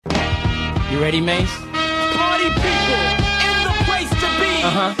You ready, Mace? Party people in the place to be.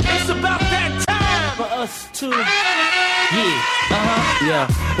 It's about that time For us too.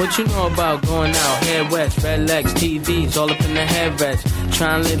 Yeah. What you know about going out? Head west, red legs, TVs, all up in the headrest.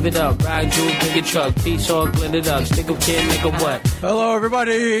 Try and live it up. Ride jewel, bigger truck, piece all glittered up. Stick a kid, make a what? Hello,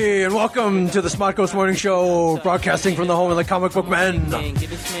 everybody, and welcome to the Smart Coast Morning Show, broadcasting from the home of the comic book men.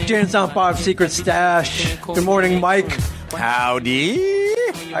 Jane Sound 5 Secret Stash. Good morning, Mike. Howdy.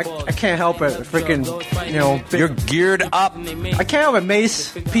 I can't help it. Freaking, You're geared up. I can't help it.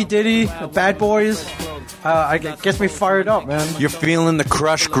 Mace, P. Diddy, the Bad Boys. It gets me fired up, man. You're feeling the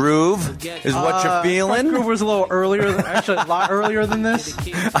Crush groove, is what you're feeling. Crush Groove was a little earlier, actually a lot earlier than this.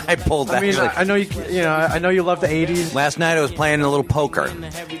 I pulled that. I mean, I know I know you love the '80s. Last night I was playing a little poker,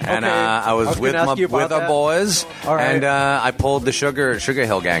 and I was with our boys, All right. and I pulled the Sugar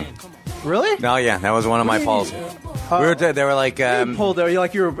Hill Gang. Really? Oh yeah, that was one of my pulls. They were like, you pulled there. You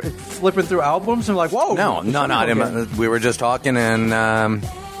were flipping through albums and like, whoa. No. We were just talking, and I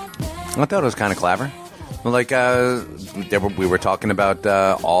thought it was kind of clever. Like, we were talking about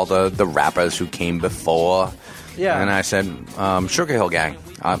all the rappers who came before. Yeah. And I said, Sugar Hill Gang.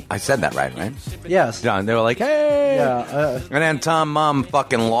 I said that right? Yes. John, they were like, hey. Yeah. And then Tom Mum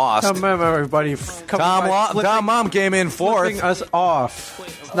fucking lost. Come on, everybody. Tom Mum came in fourth. Flipping us off.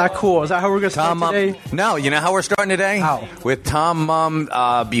 It's not cool. Is that how we're going to start today? No, you know how we're starting today? How? With Tom Mum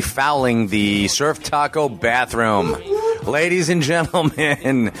befouling the Surf Taco bathroom. Ladies and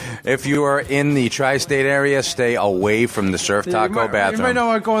gentlemen, if you are in the tri-state area, stay away from the Surf Taco bathroom. You might know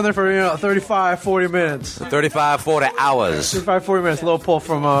I'm going there for 35, 40 minutes. 35, 40 hours. 35, 40 minutes. A little pull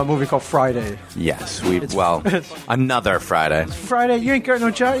from a movie called Friday. Yes. Another Friday. Friday, you ain't got no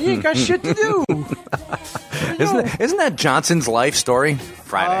job. You ain't got shit to do. Isn't that Johnson's life story?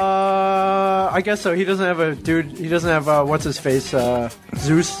 Friday. I guess so. He doesn't have a dude. He doesn't have what's his face?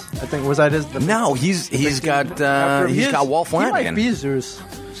 Zeus. I think was that his. No, he's got Walt Flanagan. He might be Zeus.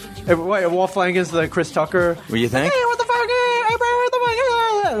 Walt Flanagan's the Chris Tucker. What do you think? Hey, what the fuck?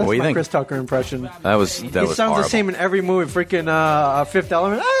 That's what do you my think? Chris Tucker impression. That was sounds horrible. the same in every movie. Freaking Fifth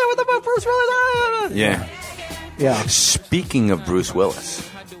Element. Hey, what the fuck, Bruce Willis? Yeah. Yeah. Speaking of Bruce Willis.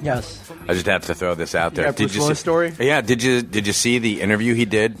 Yes. I just have to throw this out there. Yeah, Bruce Willis story? Yeah, did you see the interview he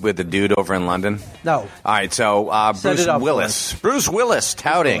did with the dude over in London? No. All right, so Bruce Willis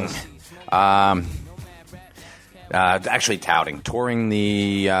touting, touring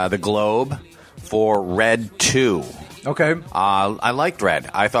the Globe for Red 2. Okay. I liked Red.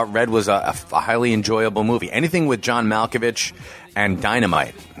 I thought Red was a highly enjoyable movie. Anything with John Malkovich and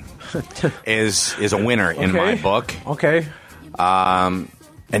Dynamite is a winner in my book. Okay.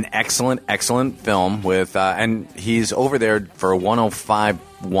 An excellent film with, and he's over there for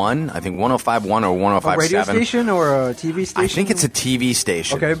 105.1, I think 105.1 or 105.7. A radio station or a TV station? I think it's a TV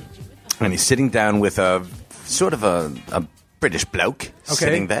station. Okay. And he's sitting down with a sort of a British bloke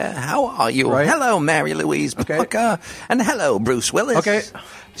sitting there. How are you? Right. Hello, Mary Louise Parker. And hello, Bruce Willis. Okay.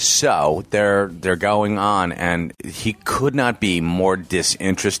 So they're going on, and he could not be more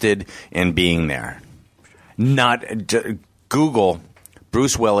disinterested in being there. Google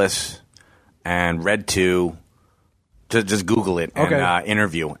Bruce Willis and Red 2. Just Google it and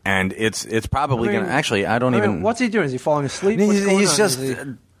interview, and it's probably going to. Actually, I don't even. What's he doing? Is he falling asleep? He's just.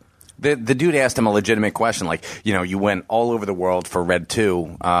 The dude asked him a legitimate question, like, you went all over the world for Red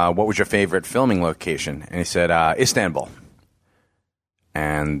 2. What was your favorite filming location? And he said, Istanbul.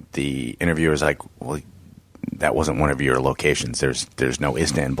 And the interviewer was like, well, that wasn't one of your locations. There's no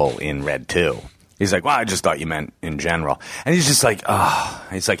Istanbul in Red 2. He's like, well, I just thought you meant in general. And he's just like,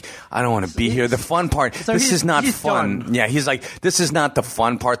 he's like, I don't want to be here. The fun part, this is not fun. Done. Yeah, he's like, this is not the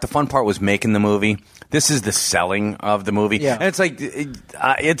fun part. The fun part was making the movie. This is the selling of the movie. Yeah. And it's like,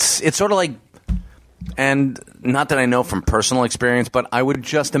 it's sort of like, and not that I know from personal experience, but I would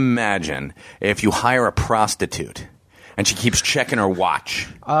just imagine if you hire a prostitute and she keeps checking her watch.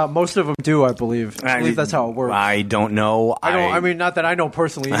 Most of them do, I believe. I believe that's how it works. I don't know. I mean, not that I know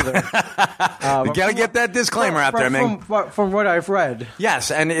personally either. You got to get that disclaimer out there, man. From what I've read.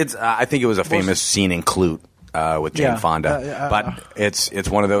 Yes, and it's. I think it was a famous scene in Clute with Jane Fonda. But it's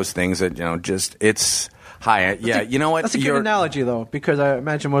one of those things that, it's high. Yeah, you know what? That's a good analogy, though, because I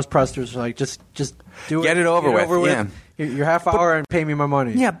imagine most prostitutes are like, just do it. Get it over with. Yeah. Your half hour and pay me my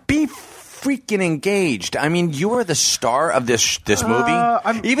money. Yeah, be freaking engaged. I mean, you are the star of this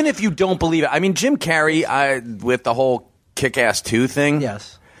movie. Even if you don't believe it. I mean, Jim Carrey, with the whole Kick-Ass 2 thing.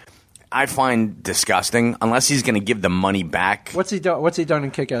 Yes. I find disgusting unless he's going to give the money back. What's he done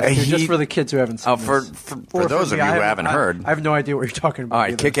in Kick-Ass? Just for the kids who haven't seen for those of you who haven't heard. I have no idea what you're talking about. All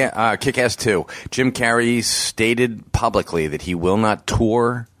right, Kick-Ass 2. Jim Carrey stated publicly that he will not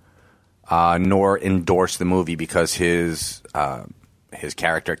tour nor endorse the movie because his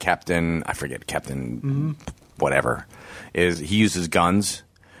character, Captain whatever, he uses guns,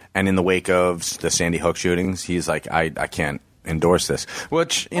 and in the wake of the Sandy Hook shootings, he's like, I can't endorse this,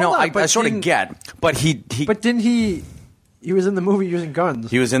 which I sort of get, but he But didn't he? He was in the movie using guns.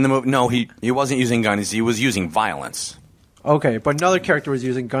 He was in the movie. No, he wasn't using guns. He was using violence. Okay, but another character was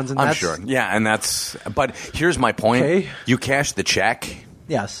using guns, and I'm sure. Yeah, and that's. But here's my point. Okay. You cash the check.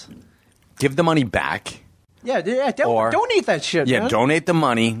 Yes. Give the money back. Yeah. Donate that shit. Yeah, man. donate the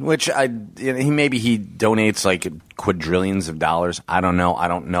money. Which he donates like quadrillions of dollars. I don't know. I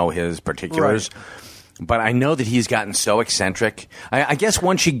don't know his particulars. Right. But I know that he's gotten so eccentric. I guess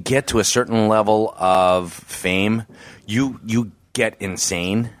once you get to a certain level of fame, you get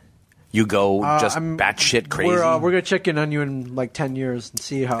insane. You go just batshit crazy. We're gonna check in on you in like 10 years and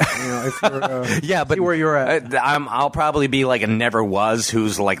see how if you're yeah, but see where you're at. I'll probably be like a never was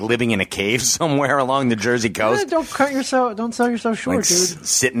who's like living in a cave somewhere along the Jersey coast. Don't sell yourself short, like, dude.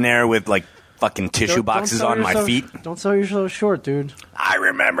 Sitting there with like fucking tissue boxes on my feet. Don't sell yourself short, dude. I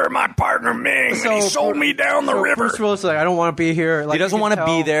remember my partner Ming, and he sold me down the river. Bruce Willis is like, I don't want to be here. Like, he doesn't want to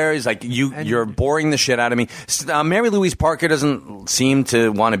be there. He's like, you're boring the shit out of me. Mary Louise Parker doesn't seem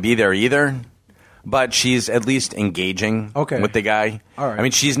to want to be there either, but she's at least engaging with the guy. All right. I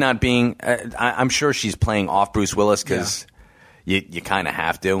mean, she's not being. I'm sure she's playing off Bruce Willis because you kind of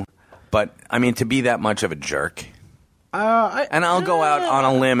have to. But I mean, to be that much of a jerk. I'll go out on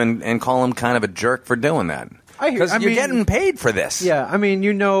a limb and call him kind of a jerk for doing that. Because you're getting paid for this. Yeah, I mean,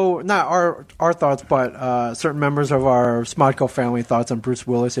 not our thoughts, but certain members of our Smodco family thoughts on Bruce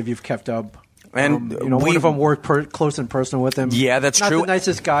Willis, if you've kept up. And one of them worked close and personal with him. Yeah, that's not true. Not the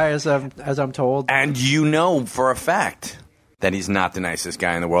nicest guy, as I'm told. And for a fact that he's not the nicest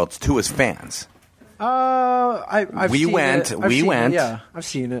guy in the world to his fans. We went. Yeah, I've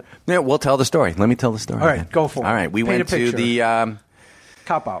seen it. Yeah, we'll tell the story. Let me tell the story. All right, go for it. All right, we went to the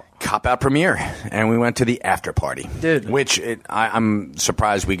Cop Out premiere, and we went to the after party. Which I'm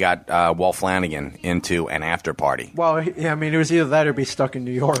surprised we got Walt Flanagan into an after party. Well, yeah, I mean, it was either that or be stuck in New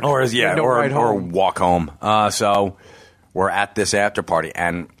York, or walk home. So we're at this after party,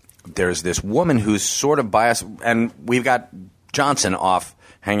 and there's this woman who's sort of biased, and we've got Johnson off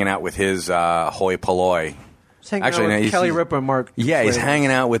hanging out with his hoi polloi. Kelly Ripa and Mark. Yeah, he's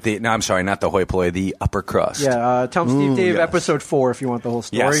hanging out with the. No, I'm sorry, not the hoi polloi, the upper crust. Yeah, Tom Steve Dave, episode 4, if you want the whole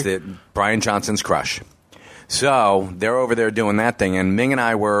story. Yes, Brian Johnson's crush. So they're over there doing that thing, and Ming and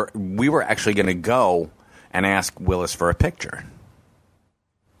I were actually going to go and ask Willis for a picture.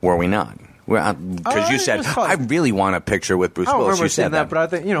 Were we not? Because you said, I really want a picture with Bruce Willis. I don't remember you said saying that, but I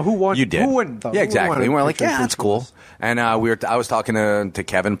think, who won? You did. Who wouldn't, though? Yeah, exactly. And we're like, yeah, that's cool. And I was talking to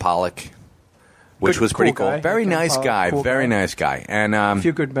Kevin Pollak, which was pretty cool. Very nice guy. Very nice guy. And a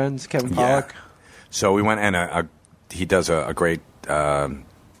few good men's, Kevin Pollak. So we went, and he does a great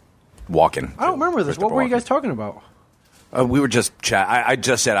walk-in. I don't remember this. What were you guys talking about? We were just chat. I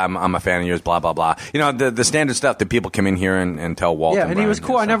just said I'm a fan of yours. Blah blah blah. The standard stuff that people come in here and tell Walt. Yeah, and he was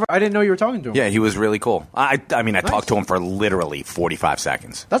cool. I didn't know you were talking to him. Yeah, he was really cool. I mean, I talked to him for literally 45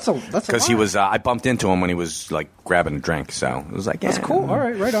 seconds. That's because he was. I bumped into him when he was like grabbing a drink. So it was like, that's cool. All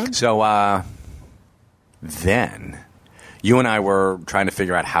right on. So then you and I were trying to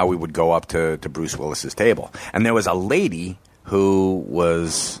figure out how we would go up to Bruce Willis's table, and there was a lady who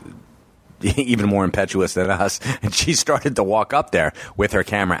was even more impetuous than us, and she started to walk up there with her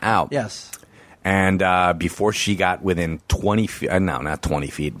camera out. Yes. And before she got within 20 feet, no, not 20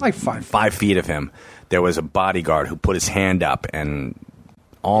 feet, like 5 feet of him, there was a bodyguard who put his hand up and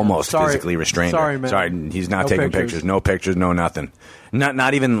almost physically restrained her. Man. Sorry, he's not taking pictures. No pictures, no nothing.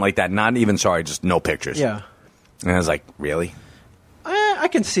 Not even like that. Not even sorry, just no pictures. Yeah. And I was like, really? I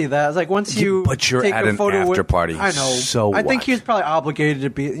can see that. It's like once you but you're take at a an photo after party. I know. So I think what? he was probably obligated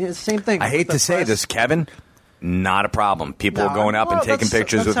to be. It's the same thing. I hate to say this, Kevin. Not a problem. People are going up and taking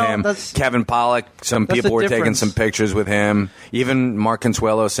pictures with him. Kevin Pollak, some people were taking some pictures with him. Even Mark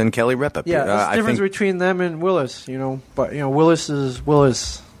Consuelos and Kelly Ripa. Yeah, there's a difference between them and Willis, But, Willis is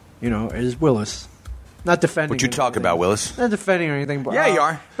Willis, is Willis. Not defending. What you talk about, Willis? Not defending or anything. But, yeah, you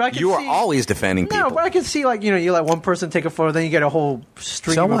are. You are always defending people. No, but I can see, you let one person take a photo, then you get a whole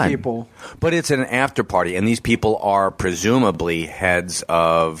stream of people. But it's an after party, and these people are presumably heads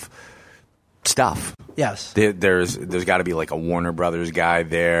of stuff. Yes. There's got to be like a Warner Brothers guy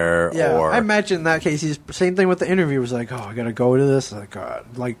there. Yeah, or I imagine in that case, he's same thing with the interview. Was like, oh, I got to go to this, and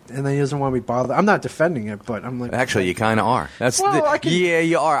then he doesn't want to be bothered. I'm not defending it, but I'm like, actually, you kind of are. Yeah,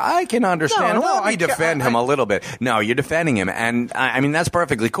 you are. I can understand. No, Let me defend him a little bit. No, you're defending him, and I mean that's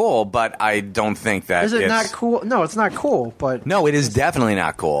perfectly cool. But I don't think that is it not cool? No, it's not cool. But no, it is definitely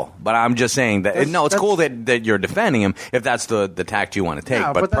not cool. But I'm just saying that it's cool that you're defending him if that's the tact you want to take.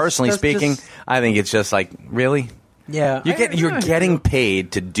 No, but personally speaking, I think it's just like really. Yeah, you're getting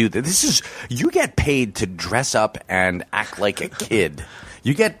paid to do this. You get paid to dress up and act like a kid.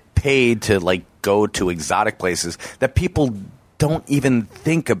 You get paid to like go to exotic places that people don't even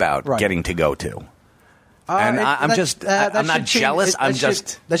think about getting to go to. And I'm not jealous.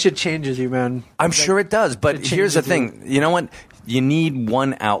 That shit changes you, man. I'm sure it does. But here's the thing. You know what? You need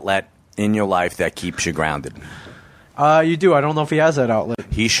one outlet in your life that keeps you grounded. You do. I don't know if he has that outlet.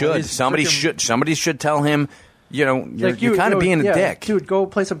 He should. Somebody should tell him. You know, you're kind of being a dick, dude. Go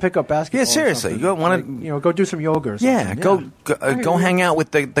play some pickup basketball. Yeah, seriously. You want to, go do some yoga or something. Yeah, go hang out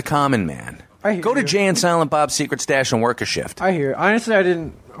with the common man. Go to Jay and Silent Bob's Secret Stash and work a shift. I hear. Honestly, I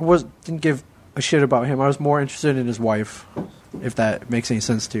didn't give a shit about him. I was more interested in his wife, if that makes any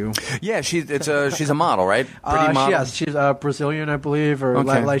sense to you. Yeah, she's a model, right? Pretty model. Yes, she's Brazilian, I believe, or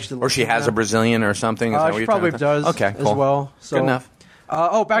or she has a Brazilian or something. She probably does. Okay, cool. As well. So. Good enough.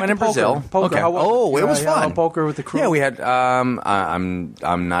 Back to Brazil. Poker. Okay. It was fun. Poker with the crew. Yeah, we had. I'm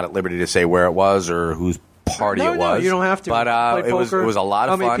not at liberty to say where it was or whose party it was. No, you don't have to. But it was a lot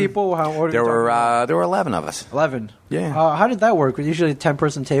of fun. How many people? There were 11 of us. 11. Yeah. How did that work? Usually a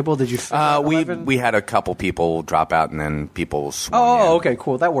 10-person table. Did you? We had a couple people drop out and then people swung in. Okay,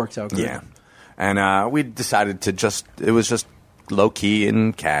 cool. That works out good. Yeah, and we decided to it was just low key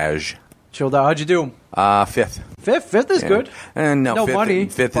and cash. Chilled out. How'd you do? Fifth. Fifth is good. And no money.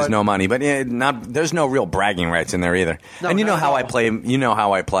 Fifth is no money, but there's no real bragging rights in there either. No, and you know how I play. You know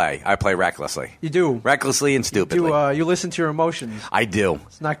how I play. I play recklessly. You do recklessly and stupidly. You listen to your emotions. I do.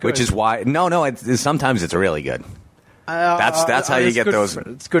 It's not good. Which is why. No. Sometimes it's really good. That's how you get those.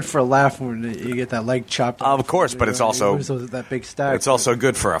 It's good for a laugh when you get that leg chopped. Of course, but it's also that big stack. It's also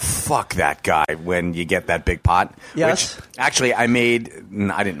good for a fuck that guy when you get that big pot. Yes. Which actually I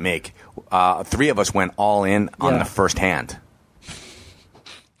didn't make. 3 of us went all in on the first hand.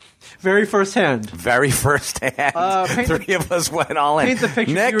 Very first hand. 3 of us went all in. Paint the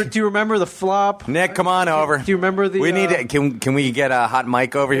picture. Nick, do you remember the flop? Nick, come on over. Do you remember the? We need. Can we get a hot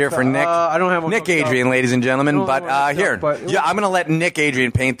mic over here for Nick? I don't have one. Nick Adrian, ladies and gentlemen. But here, I'm going to let Nick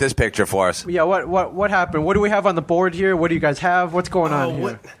Adrian paint this picture for us. Yeah. What happened? What do we have on the board here? What do you guys have? What's going on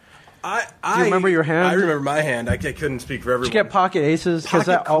here? Do you remember your hand? I remember my hand. I couldn't speak for everyone. Did you get pocket aces?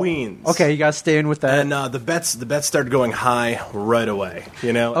 Pocket queens. Okay, you got to stay in with that. And the bets started going high right away.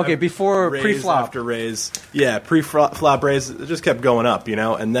 You know. Okay, before raise pre-flop. After raise, yeah, pre-flop raise. It just kept going up. You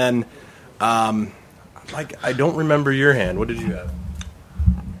know, and then, I don't remember your hand. What did you have?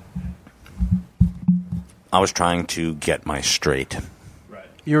 I was trying to get my straight. Right.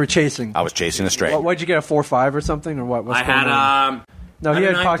 You were chasing. I was chasing a straight. What'd you get? A 4-5 or something, or what? I had No, he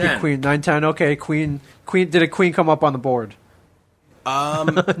had pocket queen, 9-10. Okay, queen. Did a queen come up on the board?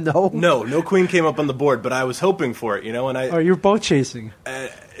 No queen came up on the board, but I was hoping for it, you know. And you were both chasing.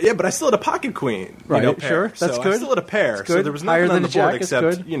 Yeah, but I still had a pocket queen, right? You know, pair. Sure, that's so good. I still had a pair, so there was higher nothing than on the board jack,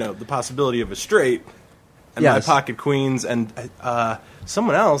 except the possibility of a straight and my pocket queens and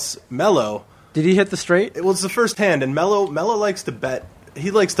someone else, Mello. Did he hit the straight? It was the first hand, and Mello likes to bet. He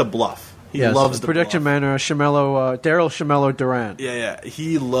likes to bluff. He loves the prediction bluff. man, Daryl Shamello Durant. Yeah,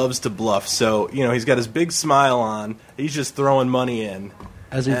 he loves to bluff. So he's got his big smile on. He's just throwing money in,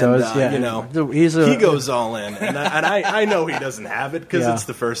 as he does. He goes all in, and I know he doesn't have it because it's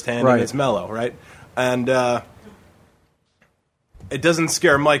the first hand and it's Mello, right? And it doesn't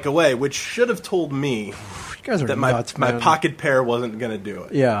scare Mike away, which should have told me. You guys are that nuts, my pocket pair wasn't going to do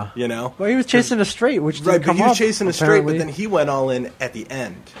it. Yeah, Well, he was chasing a straight, which didn't come he was up, chasing a straight, apparently. but then he went all in at the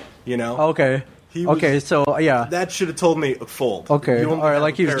end. Okay. That should have told me fold. Okay, all right,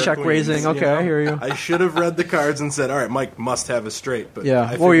 like he was check raising. Okay, I hear you. I should have read the cards and said, all right, Mike must have a straight. But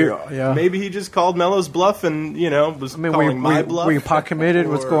I figured, maybe he just called Mello's bluff and was calling my bluff. Were you pot committed?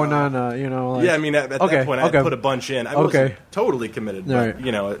 What's going on? Yeah, I mean at that point I put a bunch in. I wasn't totally committed, but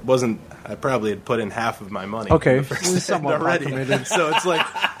it wasn't. I probably had put in half of my money. Okay, somewhat already. So it's like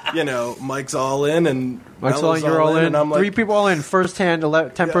Mike's all in and Mike's all in. You're all in. And I'm 3 people all in. First hand,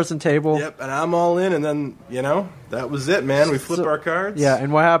 10-person table. Yep, and I'm all in, and then that was it, man. We flipped our cards. Yeah,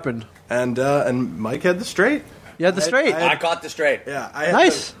 and what happened? And Mike had the straight. You had the straight. I caught the straight. Yeah,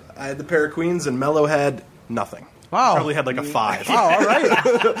 nice. I had the pair of queens, and Mello had nothing. Wow. Probably had like a 5. Oh, all right.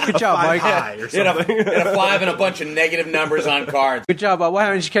 Good job, Mike. High or It had something. a 5 and a bunch of negative numbers on cards. Good job. What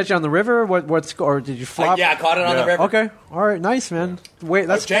happened? Did you catch it on the river? Or did you flop? Yeah, I caught it on the river. Okay. All right. Nice, man. Wait,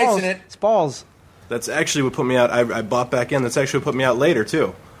 that's chasing balls. it. It's balls. That's actually what put me out. I bought back in. That's actually what put me out later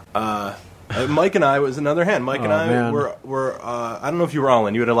too. Mike and I was another hand. Mike and I man. were I don't know if you were all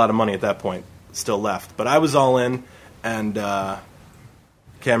in. You had a lot of money at that point still left, but I was all in, and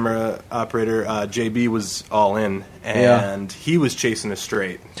camera operator JB was all in, and he was chasing a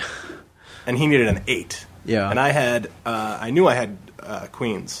straight, and he needed an 8. Yeah. And I knew I had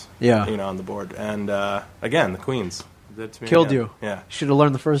queens. Yeah. On the board, and again the queens did it to me Killed again. you. Yeah. Should have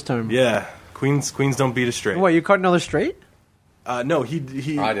learned the first time. Yeah. Queens don't beat a straight. What, you caught another straight? No,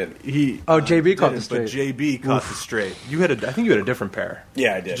 he. I did. He. JB caught didn't, the but straight. JB caught the straight. I think you had a different pair.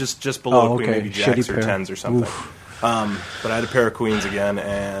 Yeah, I did. Just below queen, okay. maybe jacks Shitty or pair. tens or something. But I had a pair of queens again,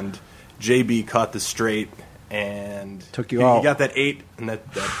 and JB caught the straight and Took you he out. got that 8, and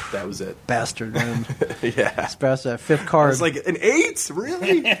that was it. Bastard, man. Yeah. It's past that fifth card. It's like an 8,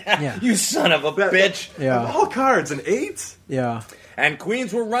 really? yeah. You son of a bitch. Yeah. Of all cards, an 8. Yeah. And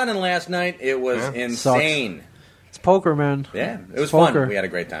Queens were running last night. It was insane. It's poker, man. Yeah, it was Poker. fun. We had a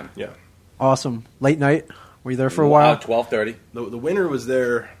great time. Yeah. Awesome. Late night. Were you there for a while? 12:30. The winner was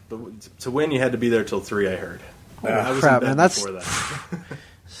there. To win, you had to be there till 3. I heard. I was crap, in bed man, that's- before that.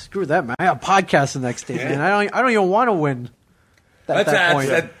 Screw that, man. I got a podcast the next day, man. I don't even want to win. At that point.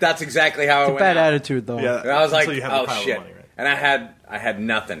 That's exactly how It's I a went bad out. attitude, though. Yeah. And I was like, Until you have a oh pile of shit. money, right? And I had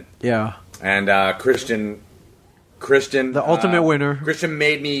nothing. Yeah. And Christian, The ultimate winner. Christian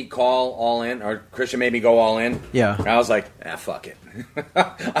made me call all in, or Christian made me go all in. Yeah. And I was like, fuck it.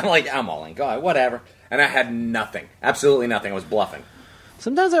 I'm all in. Go, whatever. And I had nothing. Absolutely nothing. I was bluffing.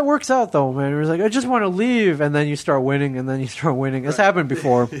 Sometimes that works out, though, man. It's like, I just want to leave, and then you start winning, and then you start winning. It's happened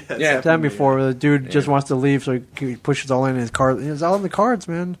before. Yeah. It's happened before. The dude just wants to leave, so he pushes all in his card. It's all in the cards,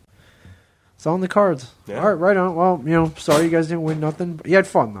 man. It's all in the cards. Yeah. All right, right on. Well, sorry you guys didn't win nothing. But you had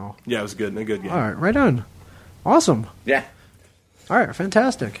fun, though. Yeah, it was good. A good game. All right, right on. Awesome. Yeah. All right,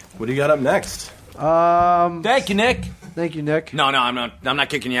 fantastic. What do you got up next? Thank you, Nick. Thank you, Nick. No, I'm not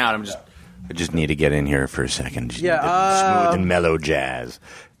kicking you out. I just need to get in here for a second. Just Yeah, need to smooth and mellow jazz.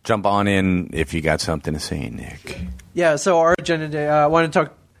 Jump on in if you got something to say, Nick. Yeah, so our agenda today, I want to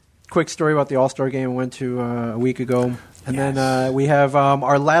talk quick story about the All-Star game we went to a week ago. And then we have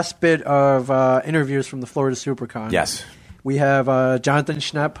our last bit of interviews from the Florida SuperCon. Yes. We have Jonathan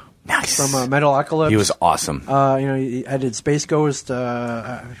Schnepp Nice. from Metalocalypse. He was awesome. He edited Space Ghost.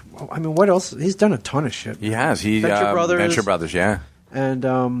 What else? He's done a ton of shit. He has. Venture Brothers. Venture Brothers, yeah.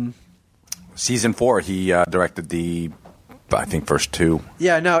 And Season 4, he directed the, I think, first 2.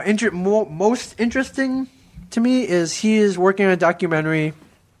 yeah, now most interesting to me is he is working on a documentary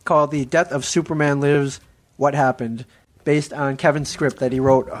called "The Death of Superman Lives: What Happened," based on Kevin's script that he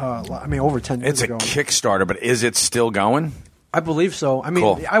wrote. Over 10 years It's a ago. Kickstarter, but is it still going? I believe so.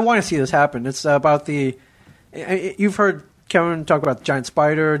 Cool. I want to see this happen. It's about you've heard Kevin talk about Giant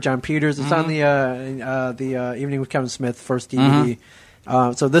Spider, John Peters. It's on the Evening with Kevin Smith first DVD.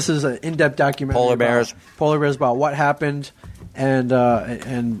 So this is an in-depth documentary. Polar Bears about what happened, and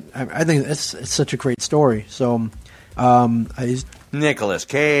I think it's such a great story. So he's Nicolas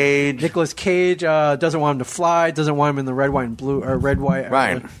Cage. Nicolas Cage doesn't want him to fly. Doesn't want him in the red, white, and blue, or red, white,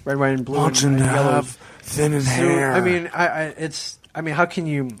 Right. red, white, and blue. Wants him and to yellow have thin suit. hair. How can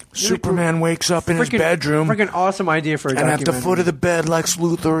you? Superman wakes up in his bedroom. Freaking awesome idea for a And documentary. at the foot of the bed, Lex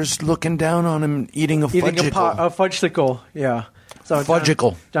Luthor is looking down on him, eating a fudgicle. a fudgesicle, yeah. So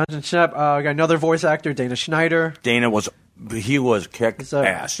Fudgicle. Jonathan Schnepp. Got another voice actor, Dana Schneider. Dana was kick He's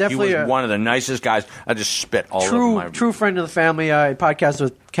ass. He definitely was one of the nicest guys. I just spit all over my... True friend of the family. I podcast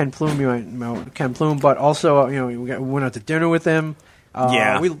with Ken Plume, but also we went out to dinner with him.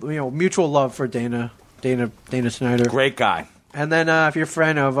 Yeah. we mutual love for Dana Schneider. Great guy. And then if you're a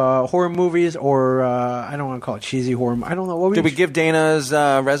fan of horror movies or I don't want to call it cheesy horror. I don't know what Did we give Dana's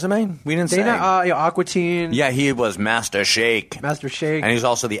resume? We didn't Dana say. Aqua Teen. Yeah, he was Master Shake. And And he's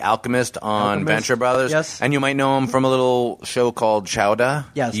also the alchemist on Alchemist, Venture Brothers. yes. And you might know him from a little show called Chowda.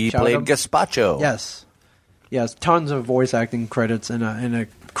 Yes, He Chowda. played Gazpacho. Yes, tons of voice acting credits and a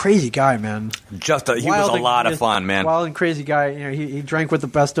crazy guy, man. He was a lot of fun, man. Wild and crazy guy. He drank with the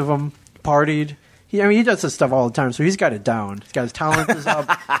best of them, partied. He does this stuff all the time, so he's got it down. He's got his talent is up.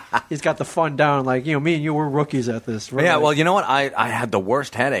 He's got the fun down. Like me and you were rookies at this. Yeah, well, you know what? I had the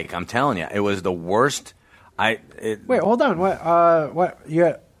worst headache. I'm telling you, it was the worst. Wait, hold on.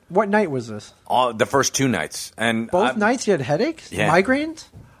 What night was this? The first 2 nights, and Both nights you had headaches, Yeah. migraines.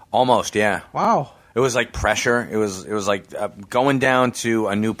 almost, yeah. Wow. It was like pressure. It was like going down to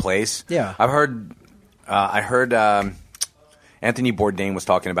a new place. Yeah. I've heard I heard Anthony Bourdain was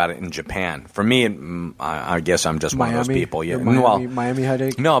talking about it in Japan. For me, I guess I'm just one of those people. Yeah, Miami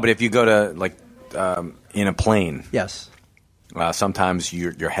headache. No, but if you go to like in a plane, yes, sometimes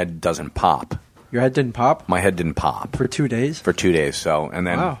your head doesn't pop. Your head didn't pop? My head didn't pop for 2 days. For 2 days. So and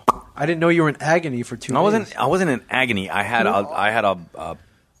then wow, I didn't know you were in agony for 2 days. I wasn't in agony. I had a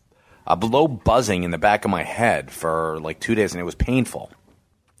low buzzing in the back of my head for like 2 days, and it was painful.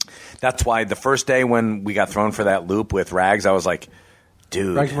 That's why the first day when we got thrown for that loop with Rags, I was like,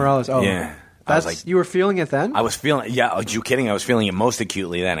 dude. Rags Morales, oh. Yeah. You were feeling it then? I was feeling it. Yeah, are you kidding? I was feeling it most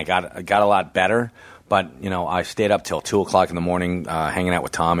acutely then. It got a lot better. But, I stayed up till 2 o'clock in the morning hanging out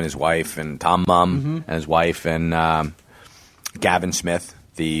with Tom and his wife, and Tom Mum and his wife, and Gavin Smith,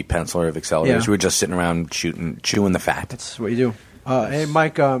 the penciler of Accelerators. Yeah. We were just sitting around chewing the fat. That's what you do. Hey,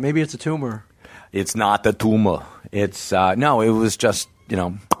 Mike, maybe it's a tumor. It's not the tumor. It's, no, it was just,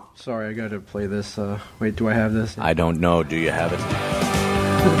 Sorry, I got to play this. Wait, do I have this? I don't know. Do you have it?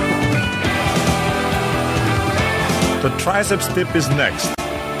 The triceps dip is next.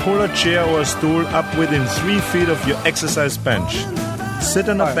 Pull a chair or a stool up within 3 feet of your exercise bench. Sit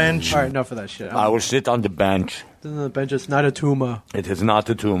on a bench. All right, enough of that shit. I will sit on the bench. Sit on the bench. It's not a tumor. It is not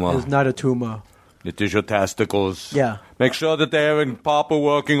a tumor. It is not a tumor. It is your testicles. Yeah. Make sure that they are in proper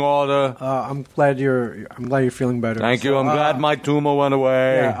working order. I'm glad you're feeling better. Thank you. I'm glad my tumor went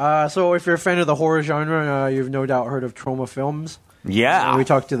away. Yeah. So if you're a fan of the horror genre, you've no doubt heard of Trauma Films. Yeah. We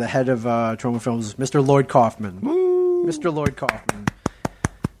talked to the head of Trauma Films, Mr. Lloyd Kaufman. Woo. Mr. Lloyd Kaufman.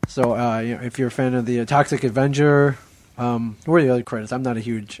 So if you're a fan of the Toxic Avenger, what are the other credits? I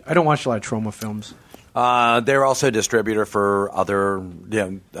don't watch a lot of Trauma films. They're also a distributor for other,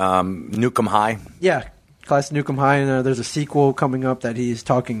 Nukem High. Yeah, Class Nukem High, and there's a sequel coming up that he's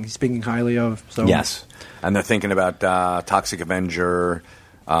speaking highly of. So yes, and they're thinking about Toxic Avenger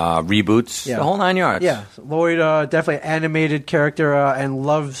reboots, the whole 9 yards. Yeah, so Lloyd definitely animated character and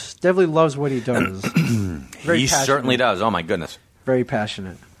definitely loves what he does. He certainly does. Oh my goodness, very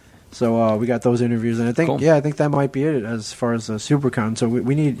passionate. So we got those interviews, and I think cool. I think that might be it as far as SuperCon. So we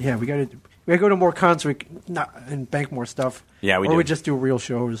got to go to more cons and bank more stuff. Yeah, or we just do real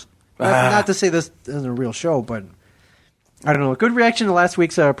shows. Not to say this isn't a real show, but I don't know. Good reaction to last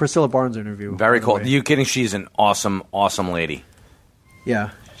week's Priscilla Barnes interview. Very cool. Are you kidding? She's an awesome, awesome lady.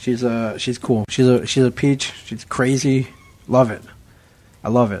 Yeah, she's cool. She's a peach. She's crazy. Love it. I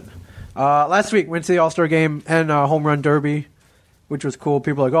love it. Last week went to the All-Star game and Home Run Derby, which was cool.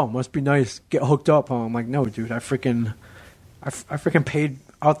 People are like, oh, must be nice. Get hooked up. I'm like, no, dude. I freaking paid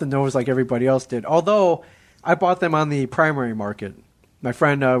out the nose like everybody else did. Although I bought them on the primary market. My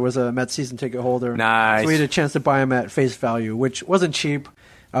friend was a Mets season ticket holder. Nice. So we had a chance to buy them at face value, which wasn't cheap.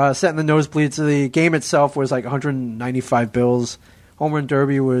 Sat in the nosebleeds. So the game itself was like 195 bills. Home Run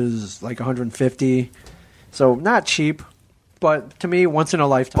Derby was like 150. So not cheap. But to me, once in a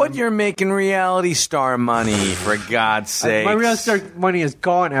lifetime. But you're making reality star money, for God's sake. My reality star money is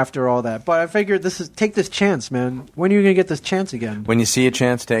gone after all that. But I figured take this chance, man. When are you going to get this chance again? When you see a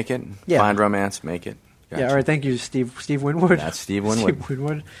chance, take it. Yeah. Find romance, make it. Gotcha. Yeah, all right. Thank you, Steve Winwood. That's Steve Winwood. Steve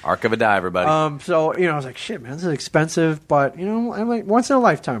Winwood. Arc of a Diver, buddy. So, I was like, shit, man, this is expensive. But, I'm like, once in a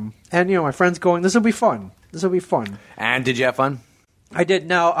lifetime. And, my friend's going, this will be fun. And did you have fun? I did.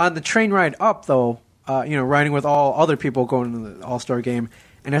 Now, on the train ride up, though, riding with all other people going to the All-Star game,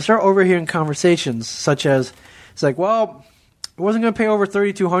 and I start overhearing conversations such as, it's like, well, I wasn't going to pay over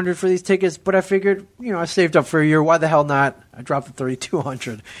 $3,200 for these tickets, but I figured, I saved up for a year. Why the hell not? I dropped the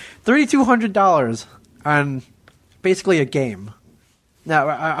 $3,200. $3,200 on basically a game. Now,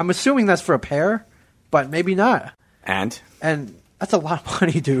 I'm assuming that's for a pair, but maybe not. And that's a lot of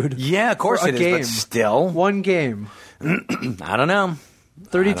money, dude. Yeah, of course it is, but still. One game. I don't know.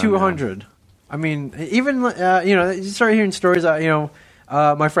 $3,200. I mean, even, you start hearing stories that,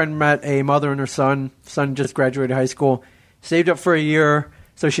 my friend met a mother and her son. Son just graduated high school, saved up for a year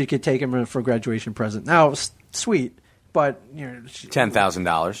so she could take him for a graduation present. Now, sweet, but,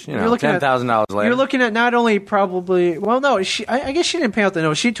 $10,000. You're looking at $10,000 later. You're looking at not only probably, well, no, I guess she didn't pay out the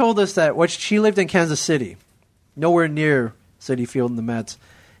note. She told us that she lived in Kansas City, nowhere near Citi Field and the Mets.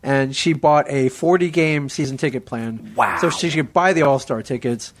 And she bought a 40-game season ticket plan. Wow. So she could buy the All-Star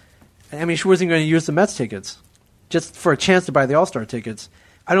tickets. I mean, she wasn't going to use the Mets tickets just for a chance to buy the All-Star tickets.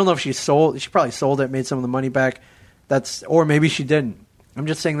 I don't know if she probably sold it, made some of the money back. Or maybe she didn't. I'm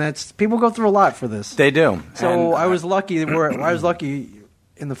just saying that people go through a lot for this. They do. So I was lucky. I was lucky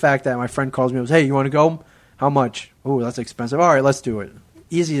in the fact that my friend calls me and goes, hey, you want to go? How much? Oh, that's expensive. All right, let's do it.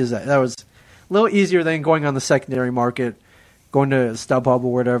 Easy as that. That was a little easier than going on the secondary market, going to StubHub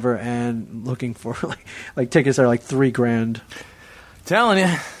or whatever, and looking for like tickets that are like $3,000. Telling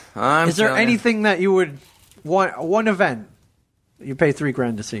you. Is there anything that you would want? One event you pay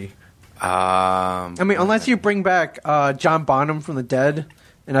 $3,000 to see? I mean, unless you bring back John Bonham from the dead,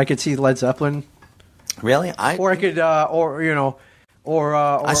 and I could see Led Zeppelin. Really? Or I could, or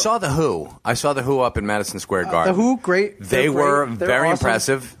I saw the Who. I saw the Who up in Madison Square Garden. The Who, great. They were very awesome,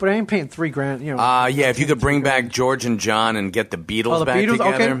 impressive. But I ain't paying $3,000. Yeah, if you could bring back George and John and get the Beatles back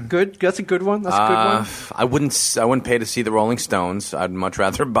together. Okay, good. That's a good one. I wouldn't pay to see the Rolling Stones. I'd much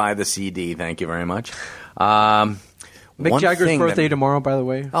rather buy the CD. Thank you very much. Mick Jagger's birthday tomorrow, by the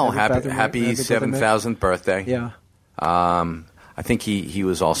way. Oh, happy 7,000th birthday. Yeah. I think he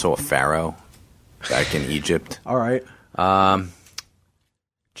was also a pharaoh back in Egypt. All right.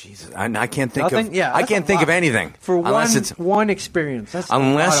 Jesus, I can't think Nothing? of. Yeah, I can't think of anything for unless one experience. That's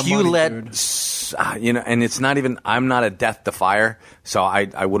unless you let dude. and it's not even. I'm not a death defier, so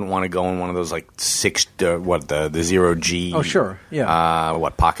I wouldn't want to go in one of those like the 0G. Oh sure, yeah.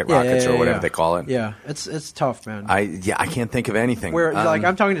 Pocket rockets or whatever they call it. Yeah, it's tough, man. I can't think of anything. Where like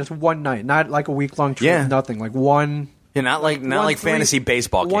I'm talking just one night, not like a week long trip. Yeah. Nothing like one. Yeah, not like fantasy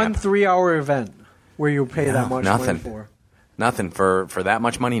baseball camp. 1 3-hour event where you pay that much nothing. money for. Nothing for that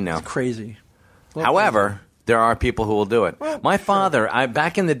much money. No, it's crazy. However, there are people who will do it. Well, my father,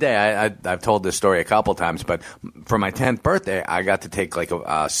 back in the day, I've told this story a couple times, but for my 10th birthday, I got to take like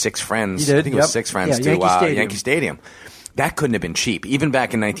 6 friends. You did? I think it was 6 friends to Yankee Stadium. That couldn't have been cheap, even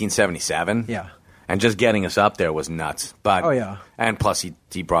back in 1977. Yeah. And just getting us up there was nuts. But and plus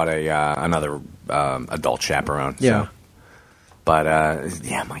he brought another adult chaperone. Yeah. So. But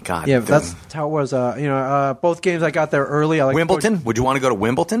my God. Yeah, that's how it was. Both games I got there early. I Wimbledon? Would you want to go to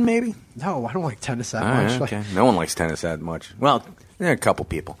Wimbledon? Maybe. No, I don't like tennis that much. much. Okay. No one likes tennis that much. Well, there are a couple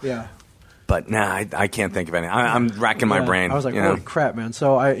people. Yeah. But I can't think of any. I'm racking my brain. I was like, holy crap, man!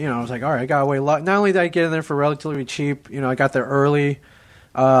 So I was like, all right, I got away. Not only did I get in there for relatively cheap, I got there early.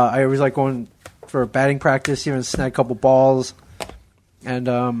 I was like going for batting practice, even snag a couple balls. And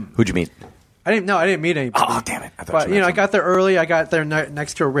who'd you meet? I didn't meet anybody. Oh, damn it! I got there early. I got there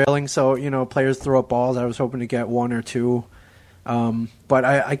next to a railing, so players throw up balls. I was hoping to get 1 or 2, but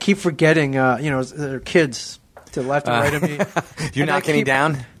I keep forgetting. There are kids to the left and right of me. You're knocking me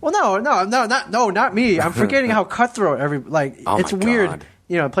down? Well, not me. I'm forgetting how cutthroat it's weird. God.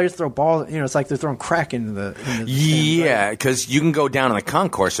 Players throw balls. It's like they're throwing crack into the yeah, because you can go down in the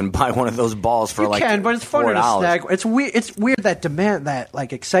concourse and buy one of those balls for but it's funner to snag. It's weird. It's weird that demand, that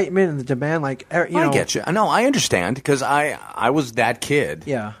like excitement and the demand. I get you. No, I understand because I was that kid.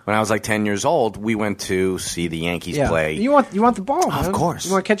 Yeah. When I was like 10 years old, we went to see the Yankees play. You want the ball, man. Of course.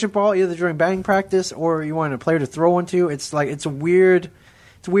 You want to catch a ball either during batting practice or you want a player to throw one to. It's weird.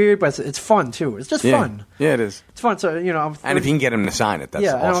 It's weird, but it's fun too. It's just fun. Yeah, it is. It's fun. So I'm and if you can get him to sign it,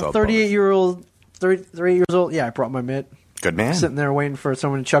 that's also I'm 38 years old. Yeah, I brought my mitt. Good man. Sitting there waiting for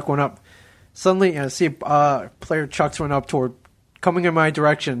someone to chuck one up. Suddenly, I see a player chucks one up coming in my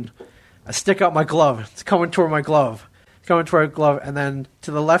direction. I stick out my glove. It's coming toward my glove. And then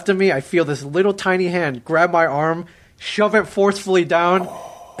to the left of me, I feel this little tiny hand grab my arm, shove it forcefully down,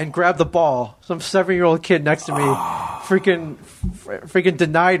 and grab the ball. Some 7-year-old kid next to me freaking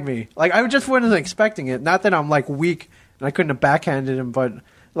denied me. Like, I just wasn't expecting it. Not that I'm like weak and I couldn't have backhanded him, but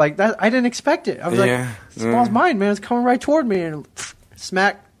like that, I didn't expect it. I was like, this ball's mine, man. It's coming right toward me. And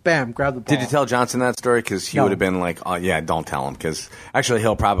smack, bam, grab the ball. Did you tell Johnson that story? Because he would have been like, oh, yeah, don't tell him. Because actually,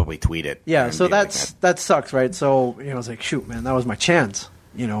 he'll probably tweet it. Yeah, so that sucks, right? So, I was like, shoot, man, that was my chance.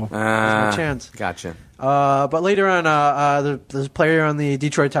 That was my chance. Gotcha. But later on, there's a player on the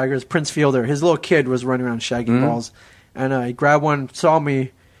Detroit Tigers, Prince Fielder. His little kid was running around shagging balls. And he grabbed one, saw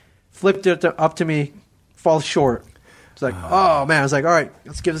me, flipped it up to me, falls short. It's like, oh, man. I was like, all right,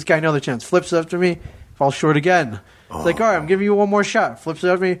 let's give this guy another chance. Flips it up to me, falls short again. It's like, all right, I'm giving you one more shot. Flips it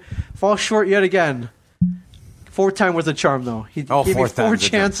up to me, falls short yet again. 4th time was the charm, though. He gave me 4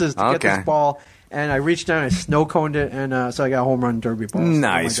 chances to get this ball. And I reached down, I snow coned it, and so I got a home run derby ball.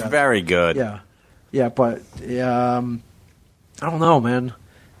 Nice, very good. Yeah, but I don't know, man.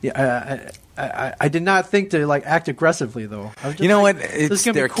 Yeah, I did not think to like act aggressively though. I was just what? This is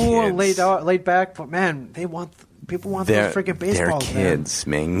gonna be cool and laid back, but man, people want those freaking baseballs. They're kids,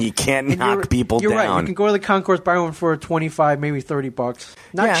 man. You can't knock people you're down. Right. You can go to the concourse, buy one for $25, maybe $30.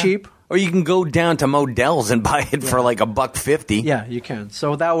 Not cheap. Or you can go down to Modell's and buy it for like $1.50. Yeah, you can.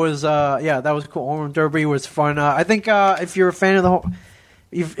 So that was that was cool. Home run derby was fun. I think if you're a fan of the whole,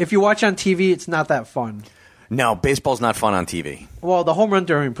 if you watch on TV, it's not that fun. No, baseball's not fun on TV. Well, the home run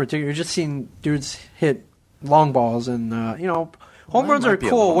derby in particular, you're just seeing dudes hit long balls, and home runs are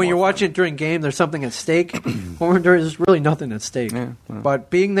cool when you're watching it during game. There's something at stake. Home run derby is really nothing at stake. But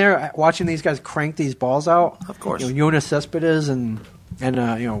being there, watching these guys crank these balls out, of course, Yoenis Cespedes and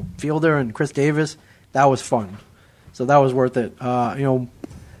and Fielder and Chris Davis. That was fun. So that was worth it.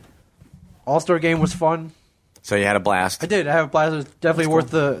 All-Star Game was fun. So you had a blast. I did. I have a blast. It was definitely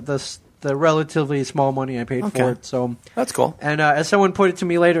worth the relatively small money I paid for it. So that's cool. And as someone put it to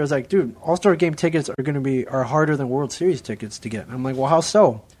me later, I was like, "Dude, All-Star Game tickets are harder than World Series tickets to get." And I'm like, "Well, how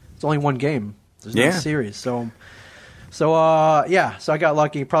so? It's only one game. There's no series." So I got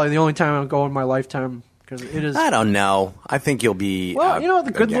lucky. Probably the only time I'll go in my lifetime because it is. I don't know. I think you'll be. Well,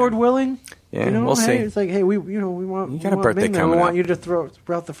 the good again. Lord willing. Yeah, we'll see. It's like, hey, we want. You got a birthday coming We want up. you to throw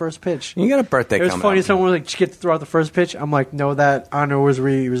out the first pitch. You got a birthday coming up. It was funny. Someone was like, "Did you get to throw out the first pitch?" I'm like, "No, that honor was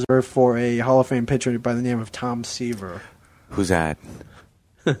reserved for a Hall of Fame pitcher by the name of Tom Seaver." Who's that?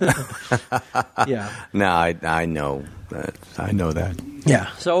 Yeah. No, I know that. I know that. Yeah.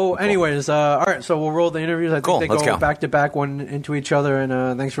 So, anyways, all right. So we'll roll the interviews. I think they go back to back, one into each other.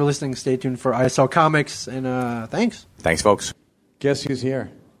 And thanks for listening. Stay tuned for ISL Comics. And thanks. Thanks, folks. Guess who's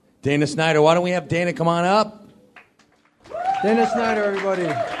here? Dana Snyder. Why don't we have Dana come on up? Dana Snyder, everybody.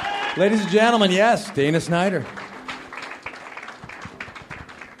 Ladies and gentlemen, yes, Dana Snyder.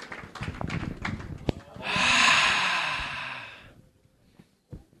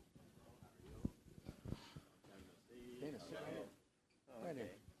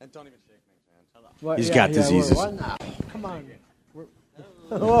 And don't even shake me, man. He's got diseases. What now? Come on.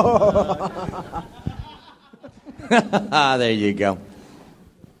 There you go.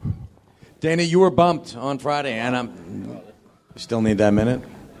 Dana, you were bumped on Friday, and you still need that minute?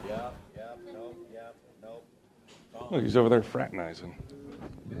 Nope. Look, he's over there fraternizing.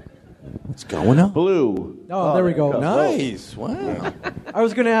 What's going on? Blue. Oh, there we go. Nice. Wow. I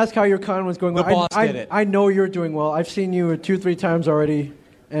was going to ask how your con was going. The boss did it. I know you're doing well. I've seen you 2-3 times already.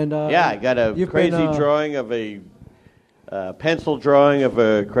 And I got a crazy drawing of a pencil drawing of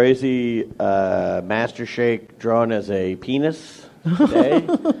a crazy Master Shake drawn as a penis today.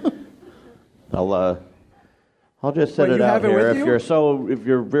 I'll just set it out here. If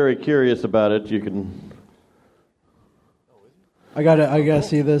you're very curious about it, you can. I gotta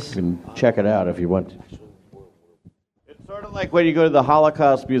see this. You can check it out if you want to. It's sort of like when you go to the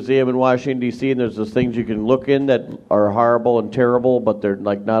Holocaust Museum in Washington D.C. and there's those things you can look in that are horrible and terrible, but they're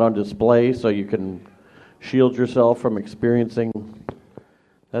like not on display, so you can shield yourself from experiencing.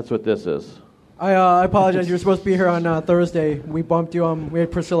 That's what this is. I apologize. You were supposed to be here on Thursday. We bumped you. We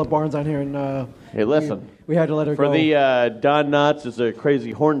had Priscilla Barnes on here, and hey, listen. We had to let her go. For the Don Knotts'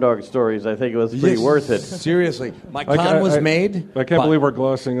 crazy horn dog stories, I think it was pretty worth it. Seriously. My con was made. I can't believe we're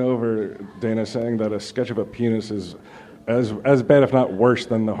glossing over Dana saying that a sketch of a penis is as bad, if not worse,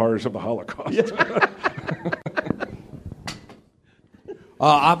 than the horrors of the Holocaust. Yeah.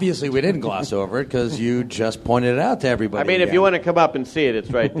 Obviously, we didn't gloss over it because you just pointed it out to everybody. I mean, if you want to come up and see it, it's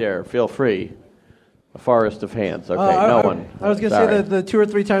right there. Feel free. A forest of hands. Okay, no one. I was going to say that the 2 or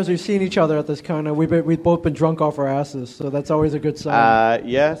 3 times we've seen each other at this con, we've both been drunk off our asses, so that's always a good sign.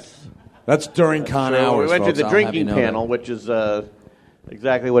 Yes. That's during con hours. We went folks. to the drinking panel, which is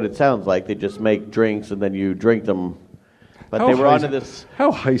exactly what it sounds like. They just make drinks and then you drink them. But they were onto this.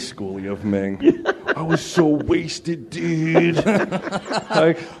 How high school-y of Ming. I was so wasted, dude.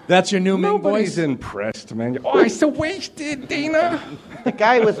 That's your new Ming voice? Nobody's impressed, man. Oh, I'm so wasted, Dana. The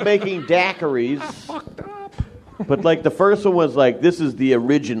guy was making daiquiris. I fucked up. But like the first one was like, this is the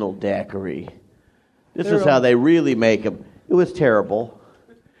original daiquiri. This is how they really make them. It was terrible.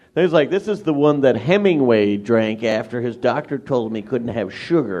 There's like, this is the one that Hemingway drank after his doctor told him he couldn't have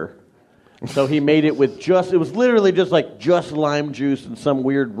sugar. So he made it with it was literally just lime juice and some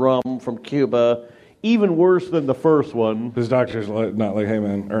weird rum from Cuba. Even worse than the first one. His doctor's not like, hey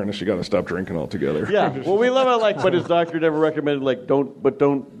man, Ernest, you got to stop drinking altogether. Yeah, well we love it but his doctor never recommended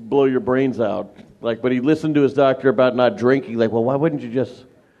don't blow your brains out. But he listened to his doctor about not drinking. Well, why wouldn't you just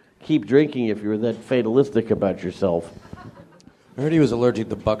keep drinking if you were that fatalistic about yourself? I heard he was allergic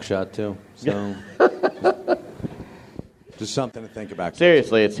to buckshot too. So. Just something to think about.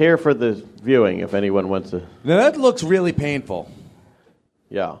 Seriously, it's here for the viewing if anyone wants to. Now that looks really painful.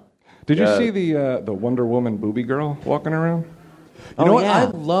 Yeah. Did you see the Wonder Woman booby girl walking around? You know what? I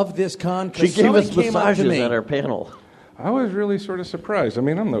love this con. She gave us massages at our panel. I was really sort of surprised. I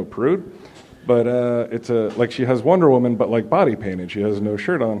mean, I'm no prude, but it's she has Wonder Woman, but body painted. She has no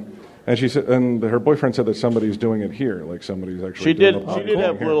shirt on. And she said, and her boyfriend said that somebody's doing it here, somebody's actually. She did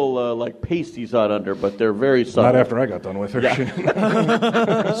have here. Little pasties on under, but they're very subtle. Not after I got done with her.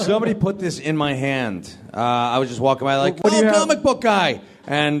 Yeah. Somebody put this in my hand. I was just walking by, comic book guy,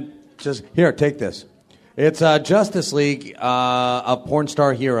 and just here, take this. It's Justice League of porn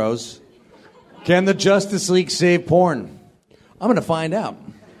star heroes. Can the Justice League save porn? I'm going to find out.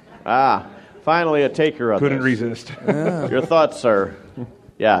 Finally a taker of Couldn't this. resist. Yeah. Your thoughts, sir?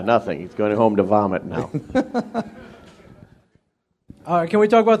 Yeah, nothing. He's going home to vomit now. Can we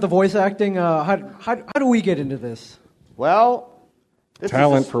talk about the voice acting? How do we get into this? Well,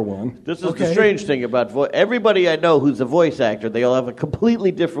 Talent for one. This is the strange thing about everybody I know who's a voice actor. They all have a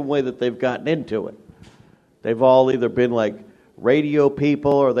completely different way that they've gotten into it. They've all either been like radio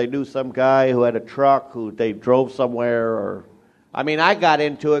people, or they knew some guy who had a truck who they drove somewhere. Or, I mean, I got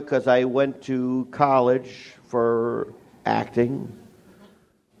into it because I went to college for acting.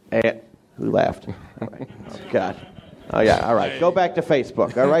 And who laughed? Right. Oh, God. Oh, yeah, all right. Go back to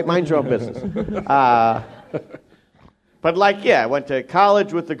Facebook, all right? Mind your own business. But, I went to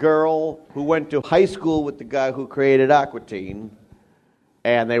college with the girl who went to high school with the guy who created Aqua Teen.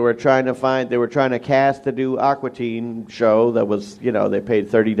 And they were trying to cast the new Aqua Teen show that was, they paid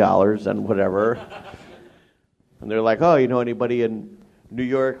 $30 and whatever. And they're like, oh, you know anybody in New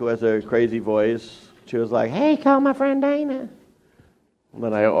York who has a crazy voice? She was like, hey, call my friend Dana. And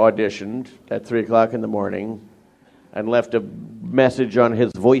then I auditioned at 3 o'clock in the morning and left a message on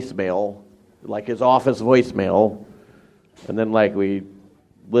his voicemail, like his office voicemail. And then, we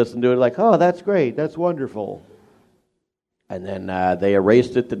listened to it, oh, that's great, that's wonderful. And then they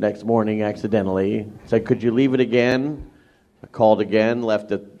erased it the next morning accidentally. Said, could you leave it again? I called again, left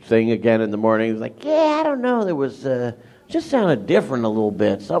the thing again in the morning. He was like, yeah, I don't know. There was, just sounded different a little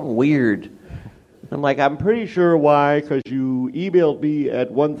bit, something weird. I'm like, I'm pretty sure why, because you emailed me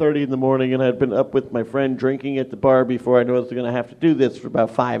at 1:30 in the morning, and I'd been up with my friend drinking at the bar before I knew I was going to have to do this for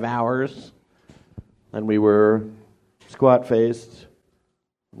about 5 hours. And we were squat-faced,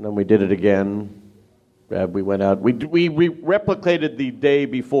 and then we did it again. We went out. We replicated the day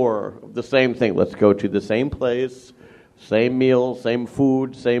before the same thing. Let's go to the same place, same meal, same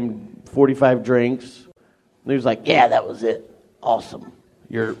food, same 45 drinks. And he was like, yeah, that was it. Awesome.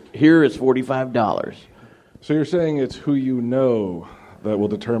 Here is $45. So you're saying it's who you know that will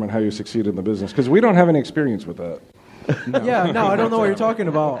determine how you succeed in the business? Because we don't have any experience with that. No. I don't know what you're talking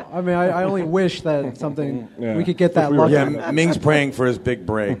about. I mean, I only wish that we could get that lucky. Yeah, Ming's praying for his big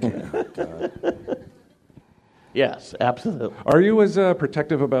break. Yes, absolutely. Are you as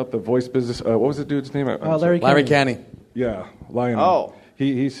protective about the voice business? What was the dude's name? Larry Canny. Yeah, Lionel. Oh.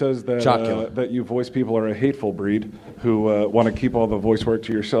 He says that that you voice people are a hateful breed who want to keep all the voice work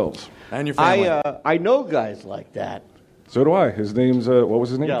to yourselves. And your family. I know guys like that. So do I. His name's, what was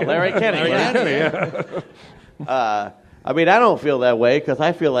his name? Yeah, Larry Kenny. I mean, I don't feel that way because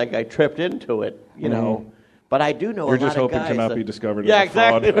I feel like I tripped into it, you know. But I do know You're a lot just of hoping guys to not that, be discovered yeah, as a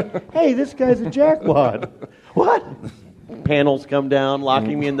fraud. exactly. Hey, this guy's a jackwad. What? Panels come down,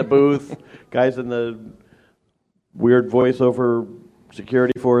 locking me in the booth. Guys in the weird voiceover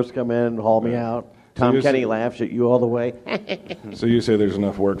security force come in, haul me out. Tom Kenny laughs at you all the way. So you say there's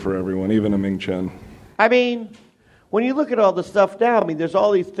enough work for everyone, even a Ming Chen. I mean, when you look at all the stuff now, I mean, there's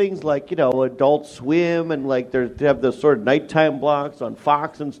all these things like, Adult Swim, and they have the sort of nighttime blocks on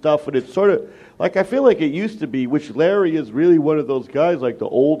Fox and stuff, and it's sort of, I feel like it used to be, which Larry is really one of those guys, like the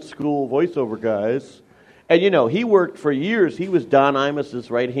old school voiceover guys. And, he worked for years. He was Don Imus's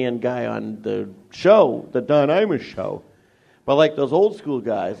right-hand guy on the show, the Don Imus show. But those old school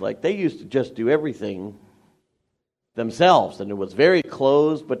guys, they used to just do everything themselves, and it was very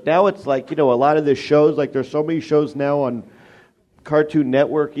closed. But now it's a lot of the shows, there's so many shows now on Cartoon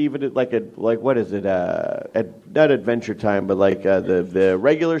Network, even what is it? Not Adventure Time, but the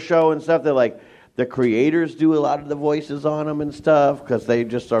regular show and stuff. They're the creators do a lot of the voices on them and stuff because they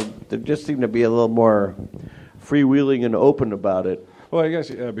just seem to be a little more freewheeling and open about it. Well, I guess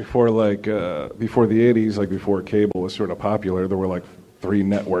before the 80s, before cable was sort of popular, there were 3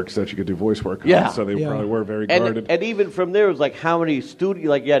 networks that you could do voice work on. Yeah. So they probably were very guarded. And even from there, it was how many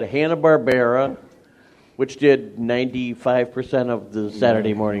studio, you had Hanna-Barbera, which did 95% of the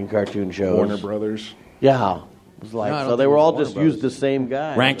Saturday morning cartoon shows. Warner Brothers. Yeah. It was so they were all just used the same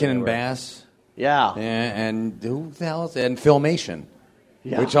guy. Rankin and Bass. Yeah. And who the hell else? And Filmation.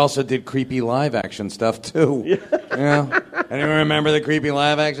 Yeah. Which also did creepy live action stuff too. Yeah. Anyone remember the creepy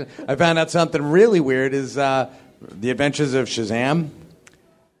live action? I found out something really weird is The Adventures of Shazam.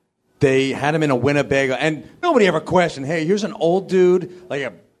 They had him in a Winnebago, and nobody ever questioned, hey, here's an old dude,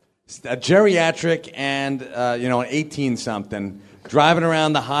 a geriatric and an 18-something driving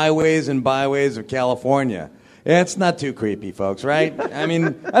around the highways and byways of California. It's not too creepy, folks, right? I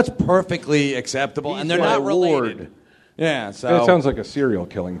mean, that's perfectly acceptable, and they're not related. Yeah, so it sounds like a serial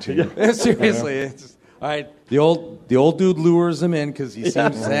killing team. Seriously, it's, all right. The old dude lures him in because he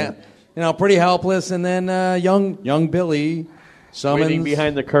seems pretty helpless, and then young Billy summons waiting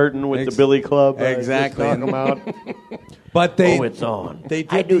behind the curtain with the Billy Club. Exactly, knock him out. But it's on. They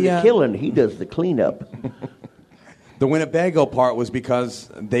did I do the killing. He does the cleanup. The Winnebago part was because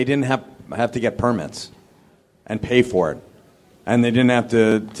they didn't have to get permits and pay for it. And they didn't have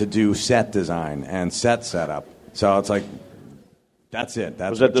to do set design and set setup. So it's like, that's it. That's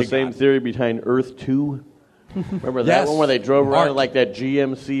was that the same got. theory behind Earth 2? Remember that one where they drove around in like that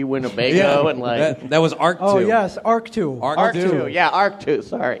GMC Winnebago and like that was Arc 2. Oh yes, Arc 2. Arc 2. Yeah, Arc 2.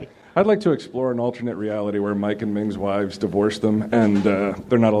 Sorry. I'd like to explore an alternate reality where Mike and Ming's wives divorce them and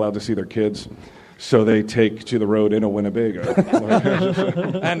they're not allowed to see their kids. So they take to the road in a Winnebago.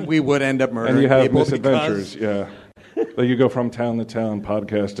 And we would end up murdering and you have people misadventures, yeah. Like you go from town to town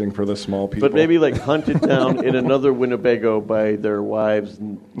podcasting for the small people. But maybe like hunted down in another Winnebago by their wives'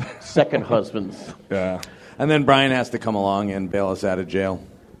 and second husbands. Yeah. And then Brian has to come along and bail us out of jail.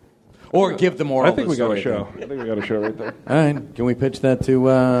 Or give the moral I think of the we got story. a show. I think we got a show right there. All right. Can we pitch that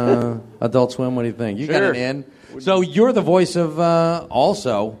to Adult Swim? What do you think? You got Sure. it in. So you're the voice of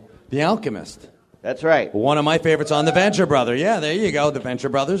also The Alchemist. That's right. One of my favorites on The Venture Brother. Yeah, there you go, The Venture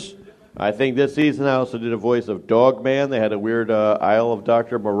Brothers. I think this season I also did a voice of Dog Man. They had a weird Isle of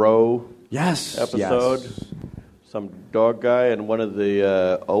Dr. Moreau episode. Yes. Some dog guy and one of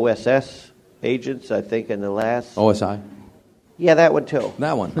the OSS agents, I think, in the last... OSI? Yeah, that one too.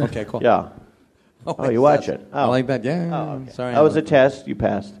 That one. Okay, cool. Yeah. Oh, you watch it. I like that. Yeah. Oh, okay. Sorry. That was a test. You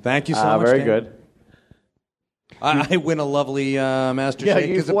passed. Thank you so much. Very Dan. good. I win a lovely Master Shake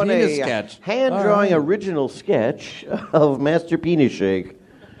you've as a won penis a sketch. hand-drawing original sketch of Master Penis Shake.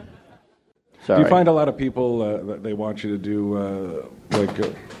 Sorry. Do you find a lot of people that they want you to do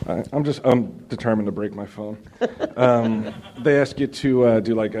I'm determined to break my phone. They ask you to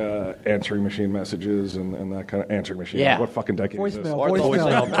do like answering machine messages and that kind of answering machine. Yeah. What fucking decade is this?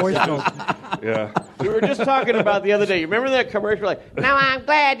 Voicemail. Yeah. We were just talking about the other day. You remember that commercial? Like, no, I'm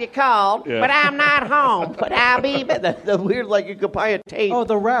glad you called, Yeah. but I'm not home. But I'll be. The weird, like you could buy a tape. Oh,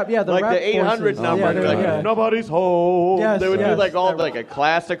 the rap. Yeah, the like rap the 800 voices. number. Yeah, They're like, yeah. nobody's home. Yes, they would do yes, like all like a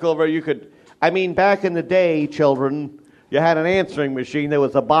classical where you could. I mean, back in the day, children, you had an answering machine. There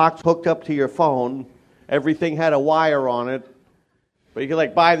was a box hooked up to your phone. Everything had a wire on it. But you could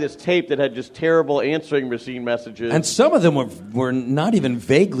like buy this tape that had just terrible answering machine messages. And some of them were not even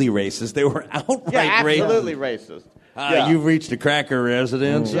vaguely racist. They were outright absolutely racist. racist. You've reached a cracker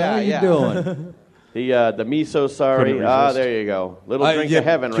residence. Yeah, How you yeah. doing? The miso sorry. Couldn't Ah, resist. there you go. Little drink of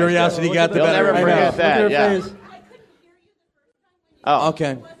heaven. Curiosity right got the there. better You'll of never me. forget that. Yeah. Oh,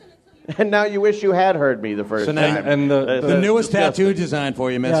 Okay. And now you wish you had heard me the first So now time. And The newest tattoo design for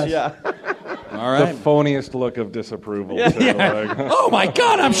you, miss. Yes. Yeah. All the right. phoniest look of disapproval. too, like, Oh, my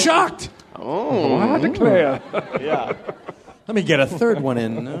God, I'm shocked. I declare. Yeah. Let me get a third one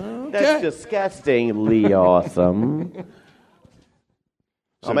in. Okay. That's disgustingly awesome.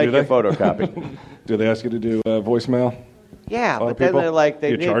 I'll make do you a they? photocopy. Do they ask you to do voicemail? Yeah, A lot but of then people? they're like Do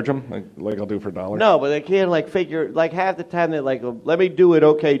you need- charge them? Like I'll do for $1. No, but they can't like figure like half the time they're like, let me do it.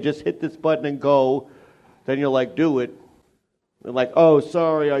 Okay, just hit this button and go. Then you'll like do it. They're like, oh,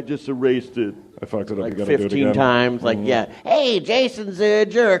 sorry, I just erased it. I fucked it up. Like You gotta do it 15 again. times. Like, yeah, hey, Jason's a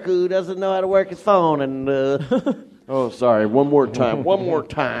jerk who doesn't know how to work his phone. And oh, sorry, one more time. No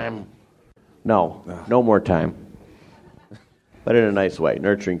more time. But in a nice way,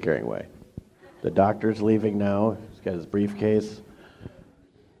 nurturing, caring way. The doctor's leaving now. He's got his briefcase.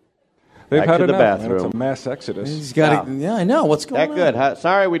 They've Back had to the enough, man. bathroom. It's a mass exodus. He's got yeah, I know. What's going That on? good.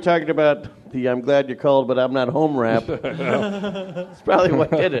 Sorry, we talking about the I'm glad you called, but I'm not home rap. That's probably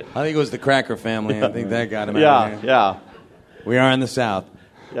what did it. I think it was the Cracker family. I think that got him out Yeah, of here. yeah. We are in the South.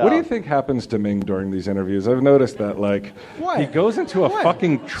 Yeah. What do you think happens to Ming during these interviews? I've noticed that, like, What? he goes into a What?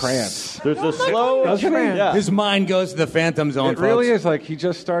 fucking trance. There's a slow. Doesn't he? Yeah. His mind goes to the Phantom Zone, It really folks. is like he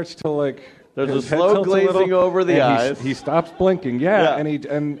just starts to like. There's his a head slow tilts glazing little, over the and eyes. He stops blinking. Yeah, Yeah.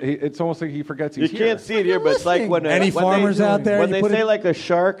 and it's almost like he forgets You he's here. can't see it here, but it's like when Any when farmers they, out there? when You they put say it- like a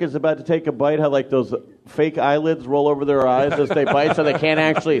shark is about to take a bite, how like those fake eyelids roll over their eyes as they bite, so they can't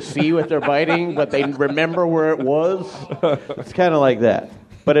actually see what they're biting, but they remember where it was. It's kind of like that,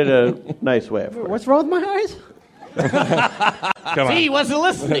 but in a nice way. Of course. What's wrong with my eyes? Come on. See, he wasn't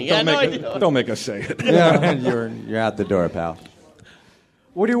listening. Yeah, no idea. Don't make us say it. Yeah, you're out the door, pal.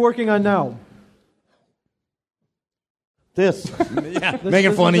 What are you working on now? This.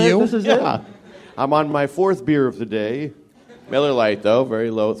 Making fun of you. This is Yeah. I'm on my fourth beer of the day. Miller Lite, though, very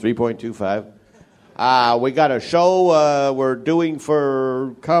low, 3.25. We got a show we're doing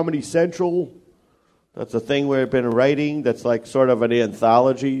for Comedy Central. That's a thing we've been writing. That's like sort of an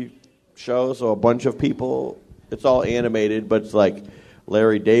anthology show, so a bunch of people. It's all animated, but it's like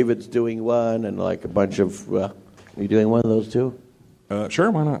Larry David's doing one, and like a bunch of. You doing one of those too? Sure,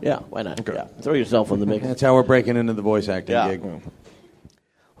 why not? Yeah, why not? Okay. Yeah. Throw yourself in the mix. That's how we're breaking into the voice acting Yeah. gig.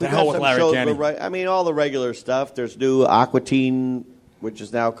 The hell with Larry Kenny. I mean, all the regular stuff. There's new Aqua Teen, which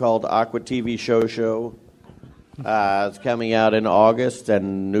is now called Aqua TV Show. It's coming out in August,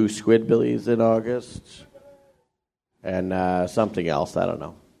 and new Squidbillies in August. And something else, I don't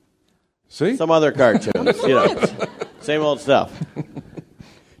know. See? Some other cartoons, same old stuff.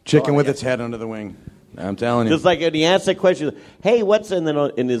 Chicken with its head under the wing. I'm telling you. Just like when he asks that question, hey, what's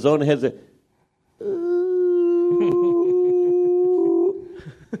in his own head?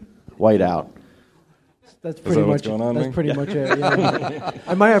 White out. That's pretty much. Going on, that's pretty much it. Yeah.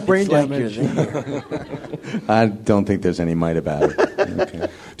 I might have brain damage. I don't think there's any might about it. Okay.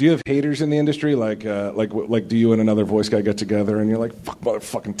 Do you have haters in the industry? Like, do you and another voice guy get together and you're like, fuck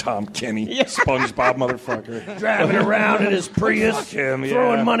motherfucking Tom Kenny, SpongeBob motherfucker, driving around in his Prius,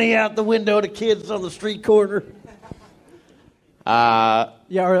 throwing money out the window to kids on the street corner. Are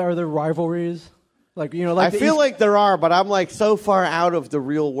there rivalries? Like I feel like there are, but I'm like so far out of the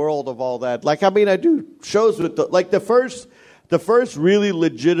real world of all that. Like, I mean, I do shows with the first really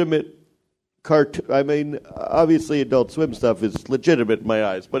legitimate cartoon. I mean, obviously, Adult Swim stuff is legitimate in my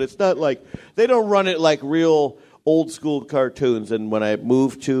eyes, but it's not like they don't run it like real old school cartoons. And when I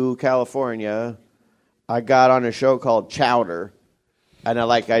moved to California, I got on a show called Chowder, and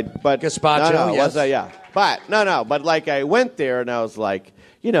Gazpacho, yes. But like I went there and I was like,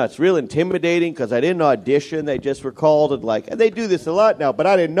 it's real intimidating because I didn't audition. They just were called and they do this a lot now, but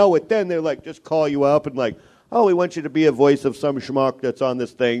I didn't know it then. They're like, just call you up and like, oh, we want you to be a voice of some schmuck that's on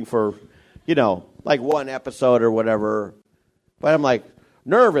this thing for, like one episode or whatever. But I'm like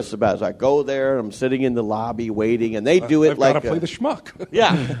nervous about it. So I go there, I'm sitting in the lobby waiting, and they do it like I've got to play the schmuck.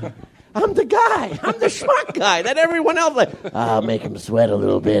 Yeah. I'm the guy. I'm the schmuck guy. That everyone else I'll make him sweat a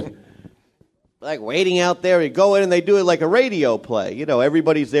little bit. Like waiting out there, you go in and they do it like a radio play.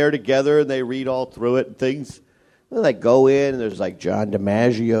 Everybody's there together and they read all through it and things. They like go in and there's like John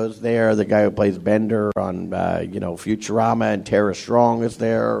DiMaggio's there, the guy who plays Bender on Futurama, and Tara Strong is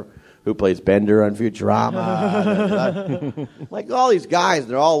there, who plays Bender on Futurama. Like all these guys,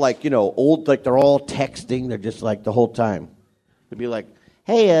 they're all like old, like they're all texting. They're just like the whole time. They'd be like,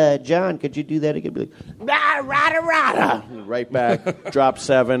 hey, John, could you do that again? Be like, rada. Right back, drop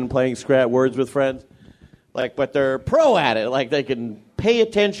 7, playing Words with Friends. Like, but they're pro at it. Like, they can pay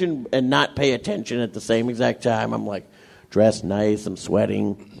attention and not pay attention at the same exact time. I'm like, dressed nice, I'm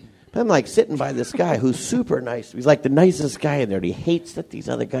sweating. But I'm like sitting by this guy who's super nice. He's like the nicest guy in there, and he hates that these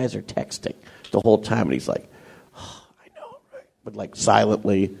other guys are texting the whole time. And he's like, oh, I know, right? But like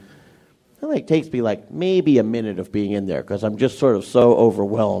silently. It like takes me like maybe a minute of being in there because I'm just sort of so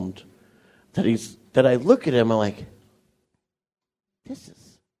overwhelmed that I look at him. I'm like, this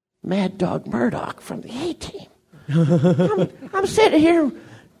is Mad Dog Murdoch from the A-Team. I'm sitting here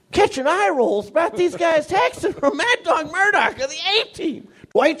catching eye rolls about these guys texting from Mad Dog Murdoch of the A-Team.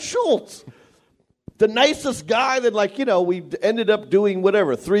 Dwight Schultz, the nicest guy that we ended up doing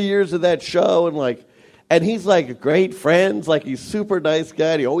 3 years of that show and he's like great friends, like he's super nice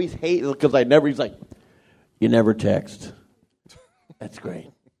guy. And he always hates because he's like, you never text. That's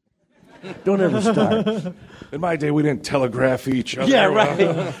great. Don't ever start. In my day, we didn't telegraph each other. Yeah,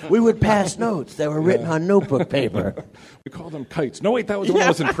 right. We would pass notes that were written on notebook paper. We called them kites. No, wait, that was when I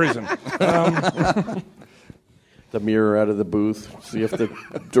was in prison. The mirror out of the booth, see if the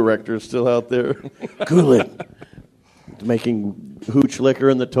director's still out there. Cool it. Making hooch liquor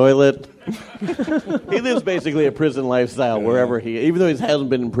in the toilet. He lives basically a prison lifestyle wherever even though he hasn't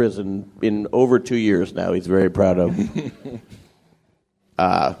been in prison in over 2 years now, he's very proud of.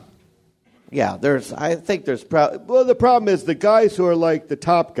 The problem is the guys who are like the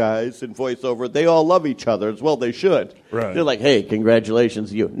top guys in voiceover, they all love each other as well. They should. Right. They're like, hey,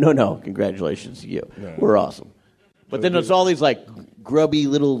 congratulations to you. No, congratulations to you. Yeah. We're awesome. But then there's all these like grubby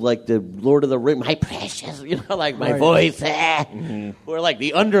little like the Lord of the Rings, my precious, like my voice, who are like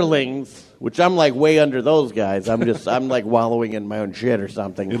the underlings, which I'm like way under those guys. I'm like wallowing in my own shit or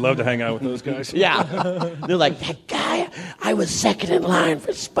something. You'd love to hang out with those guys. Yeah, they're like that guy. I was second in line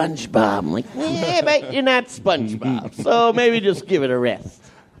for SpongeBob. I'm like, yeah, but you're not SpongeBob, so maybe just give it a rest.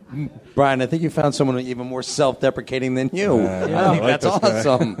 Brian, I think you found someone even more self-deprecating than you. I think that's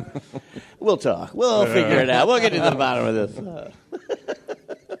awesome. We'll talk. We'll figure it out. We'll get to the bottom of this.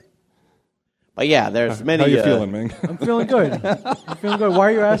 But yeah, there's many. How you feeling, Ming? I'm feeling good. Why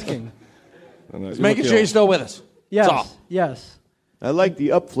are you asking? Making sure you're still with us. Yes. Yes. I like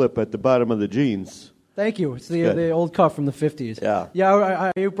the up flip at the bottom of the jeans. Thank you. It's the old cut from the 50s.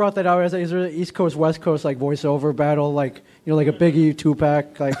 Yeah. You brought that out. Is there an East Coast West Coast like voiceover battle, like like a Biggie,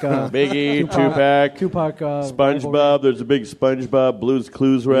 Tupac, like Biggie, Tupac, SpongeBob. There's a big SpongeBob Blues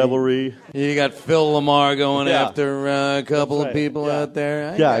Clues rivalry. You got Phil Lamar going after a couple of people out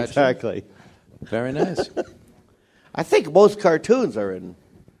there. Yeah, exactly. Very nice. I think most cartoons are in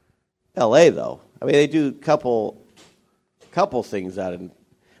L.A. though. I mean, they do couple things out in.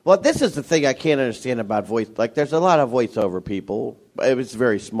 Well, this is the thing I can't understand about voice. Like, there's a lot of voiceover people. It's a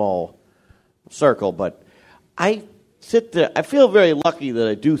very small circle, but I sit there. I feel very lucky that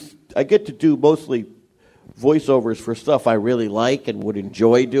I get to do mostly voiceovers for stuff I really like and would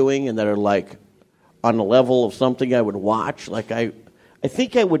enjoy doing, and that are like on the level of something I would watch. Like I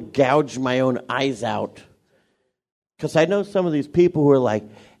think I would gouge my own eyes out because I know some of these people who are like,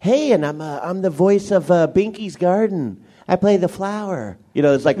 "Hey, and I'm the voice of Binky's Garden. I play the flower."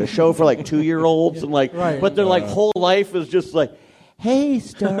 It's like a show for like 2-year-olds, and like, but their like whole life is just like, "Hey,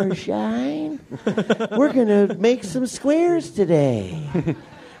 Starshine, we're gonna make some squares today.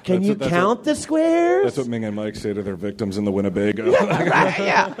 Can you count the squares?" That's what Ming and Mike say to their victims in the Winnebago.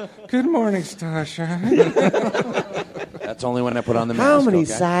 Yeah. Good morning, Starshine. That's only when I put on the mask. How many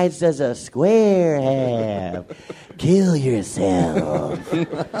sides does a square have? Kill yourself.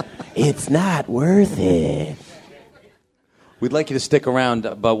 It's not worth it. We'd like you to stick around,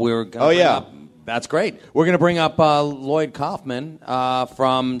 but we're going to up. That's great. We're going to bring up Lloyd Kaufman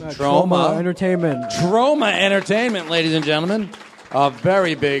from Troma Entertainment. Troma Entertainment, ladies and gentlemen. A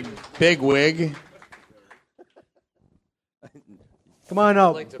very big wig. Come on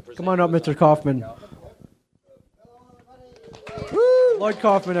up. Come on up, Mr. Kaufman. Woo! Lloyd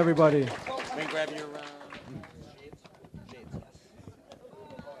Kaufman, everybody. Let me grab your shades.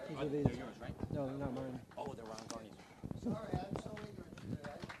 No, they're not mine. Oh, they're Ron Carney's.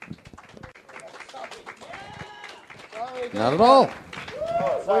 Not at all.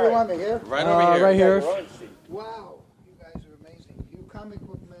 Where do you want me here? Right over here. Right here. Wow, you guys are amazing. You comic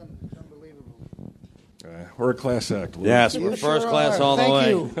book men, it's unbelievable. We're a class act. Yes, You we're first sure class are. all the Thank way.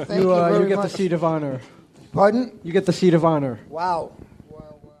 you. Thank you very You get much. the seat of honor. Pardon? You get the seat of honor. Wow.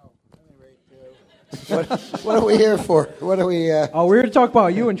 What are we here for? What are we? We're here to talk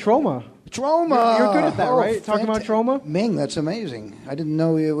about you and Troma. Troma. You're good at that, right? Talking about Troma? Ming, that's amazing. I didn't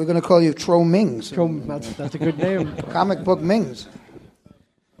know you. We're going to call you Tro-Mings. That's a good name. Comic book Mings.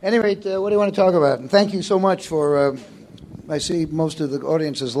 At any rate, what do you want to talk about? And thank you so much for. I see most of the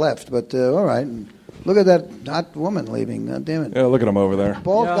audience has left, but all right. Look at that hot woman leaving. God damn it. Yeah, look at him over there.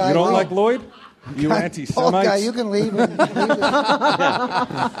 Bald guy. You don't leave. like Lloyd? You anti-Semites? Bald guy, you can leave.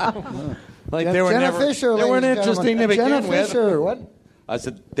 Like they were Jenna Fisher, they weren't ladies and interesting to gentlemen. begin Jenna with. Fisher, what? I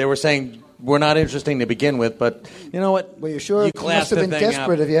said they were saying we're not interesting to begin with, but you know what? Well, you're sure You you classed must have been the thing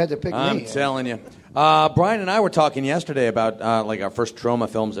desperate up. if you had to pick I'm me. telling you. Brian and I were talking yesterday about like our first Troma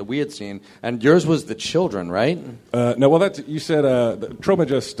films that we had seen, and yours was The Children, right? No, well, that's you said. Troma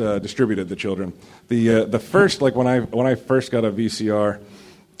just distributed The Children. The first, like when I first got a VCR,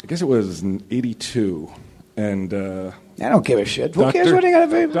 I guess it was in '82, and I don't give a shit. Who cares what they got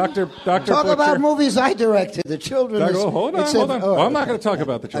to be? Doctor Talk Butcher. about movies I directed. The Children. Hold on. Well, I'm not going to talk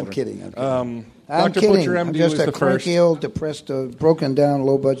about The Children. I'm kidding. I'm I'm Dr. kidding. Butcher I'm MD just was a the first. cranky old, depressed, broken down,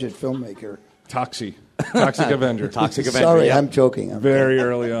 low budget filmmaker. Toxic Avenger. Toxic Avenger. Sorry, yeah. I'm joking. Very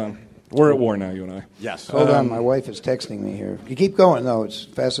early on. We're at war now, you and I. Yes. Hold on, my wife is texting me here. You keep going, though. It's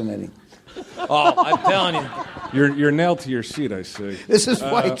fascinating. Oh, I'm telling you. You're nailed to your seat, I see. This is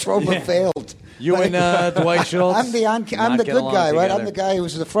why Troma failed. You and Dwight Schultz. I'm the good guy, right? I'm the guy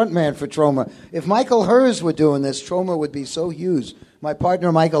who's the front man for Troma. If Michael Hers were doing this, Troma would be so huge. My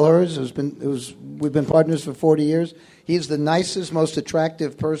partner, Michael Hers, we've been partners for 40 years. He's the nicest, most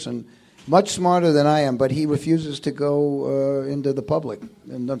attractive person, much smarter than I am, but he refuses to go into the public.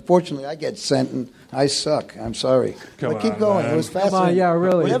 And unfortunately, I get sent, and I suck. I'm sorry. Come But keep on, going. man. It was fascinating. yeah,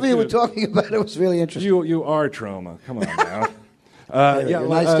 really. Whatever you were talking about, it was really interesting. You are Troma. Come on now.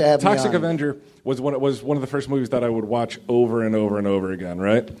 Nice to have me Toxic on. Avenger was one of the first movies that I would watch over and over and over again.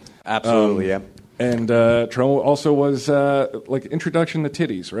 Right? Absolutely, yeah. And Troma also was like introduction to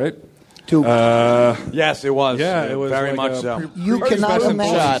titties, right? Yes, it was. Yeah, it was very like much a so. You cannot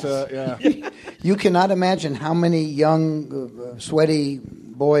imagine. Yeah. You cannot imagine how many young, sweaty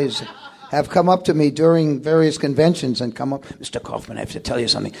boys have come up to me during various conventions and come up, Mr. Kaufman, I have to tell you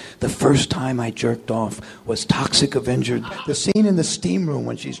something. The first time I jerked off was Toxic Avenger. The scene in the steam room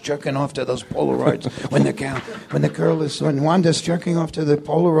when she's jerking off to those Polaroids. when Wanda's jerking off to the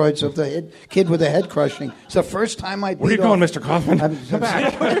Polaroids of the kid with the head crushing. It's the first time I beat off. Where are you going, Mr. Kaufman? Come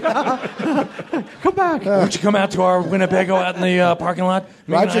back. Come back. Won't you come out to our Winnebago out in the parking lot?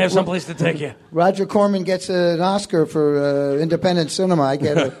 Maybe I have someplace to take you. Roger Corman gets an Oscar for independent cinema. I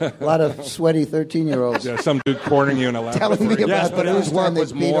get a lot of sweaty 13-year-olds. Yeah, some dude cornering you in a laboratory. Telling me Yes, about but the his first work time they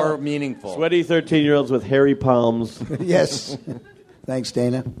was beat more off. meaningful. Sweaty 13-year-olds with hairy palms. Yes. Thanks,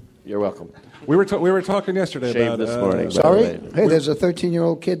 Dana. You're welcome. We were talking yesterday Shaved about this morning. by Sorry? the way. Hey, there's a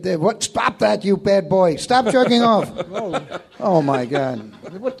 13-year-old kid there. What? Stop that, you bad boy. Stop jerking off. Oh, my God.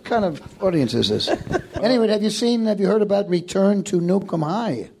 What kind of audience is this? Anyway, have you heard about Return to Newcomb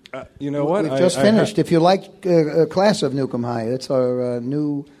High? You know what? We've just finished. If you like a class of Newcomb High, it's our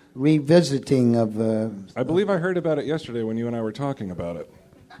new revisiting of... I believe I heard about it yesterday when you and I were talking about it.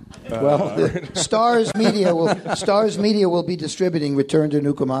 Stars Media will be distributing Return to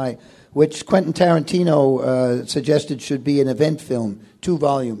Newcomb High, which Quentin Tarantino suggested should be an event film, 2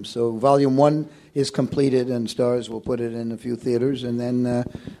 volumes. So volume 1 is completed, and Stars will put it in a few theaters, and then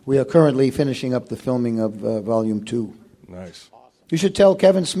we are currently finishing up the filming of volume 2. Nice. You should tell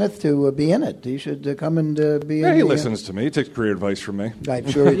Kevin Smith to be in it. He should come and be in it. He listens to me. He takes career advice from me.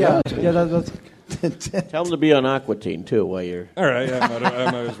 I'm sure he does. that's Tell him to be on Aquatine, too, while you're... All right, yeah, I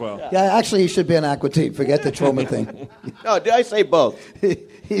might as well. Yeah, actually, he should be on Aquatine. Forget the trauma thing. No, did I say both?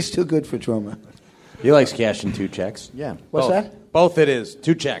 He's too good for trauma. He likes cashing 2 checks. Yeah. What's both. that? Both it is.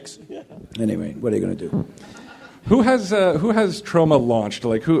 2 checks. Yeah. Anyway, what are you going to do? Who has Trauma launched?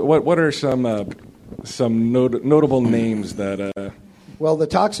 Like, what are some notable names that... Well, the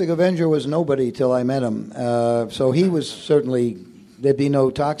Toxic Avenger was nobody till I met him. So he was certainly... There'd be no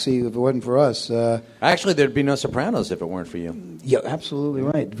Toxie if it wasn't for us. Actually, there'd be no Sopranos if it weren't for you. Yeah, absolutely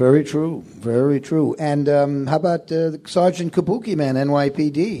right. Very true. Very true. And how about Sergeant Kabuki Man,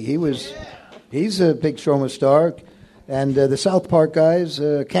 NYPD? He's a big Troma star. And the South Park guys,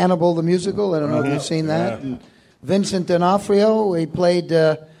 Cannibal the Musical. I don't know if you've seen that. Yeah. And Vincent D'Onofrio,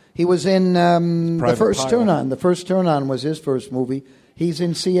 he was in The First Turn On. The First Turn On was his first movie. He's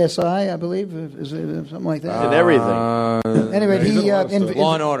in CSI, I believe, is it something like that? And everything. Anyway,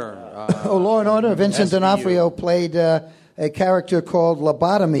 Law and Order. Law and Order. Vincent D'Onofrio played a character called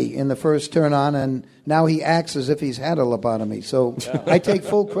Lobotomy in The First Turn On, and now he acts as if he's had a lobotomy. So I take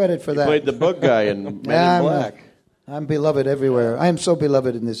full credit for that. He played the book guy in Men in Black. I'm beloved everywhere. I am so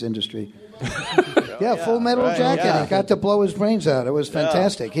beloved in this industry. Full Metal Jacket. Yeah. He got to blow his brains out. It was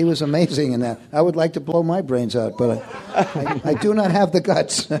fantastic. He was amazing in that. I would like to blow my brains out, but I do not have the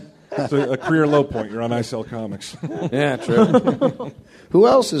guts. It's a career low point. You're on iSell Comics. Yeah, true. Who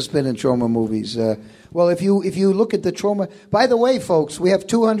else has been in Troma movies? Well, if you look at the Troma... By the way, folks, we have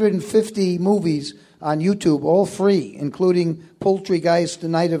 250 movies on YouTube, all free, including Poultrygeist, The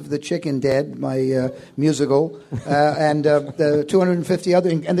Night of the Chicken Dead, my musical, and the 250 other...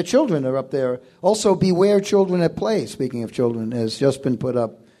 And the children are up there. Also, Beware Children at Play, speaking of children, has just been put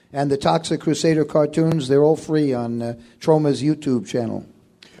up. And the Toxic Crusader cartoons, they're all free on Troma's YouTube channel.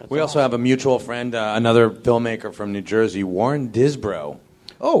 We also have a mutual friend, another filmmaker from New Jersey, Warren Disbrow.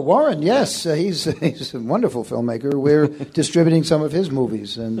 Oh, Warren, yes. He's a wonderful filmmaker. We're distributing some of his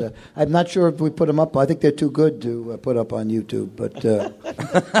movies, and I'm not sure if we put them up. I think they're too good to put up on YouTube, but...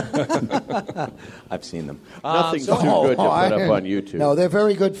 I've seen them. Nothing's too good to put up on YouTube. No, they're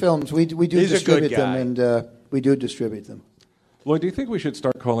very good films. We do He's distribute a good guy. them, and we do distribute them. Lloyd, do you think we should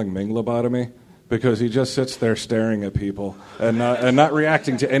start calling Ming lobotomy? Because he just sits there staring at people and not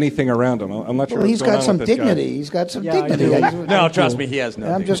reacting to anything around him. I'm not sure. Well, he's got some dignity. He's got some dignity. No, trust me, he has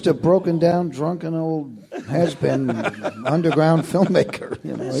no. I'm just a broken down, drunken old has-been underground filmmaker.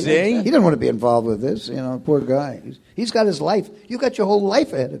 You know, See, he didn't want to be involved with this. You know, poor guy. He's got his life. You got your whole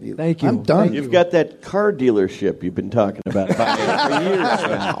life ahead of you. Thank you. I'm done. You've got that car dealership you've been talking about for years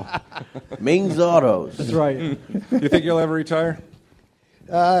now. Ming's Autos. That's right. You think you'll ever retire?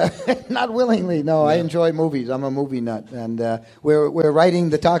 Not willingly, no. I enjoy movies. I'm a movie nut, and we're writing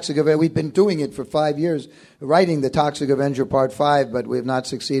the Toxic Avenger. We've been doing it for 5 years, writing the Toxic Avenger Part 5, but we have not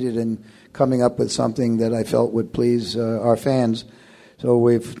succeeded in coming up with something that I felt would please our fans. So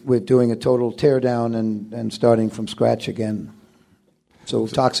we're doing a total teardown and starting from scratch again. So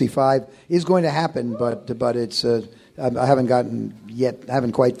Toxie 5 is going to happen, but it's I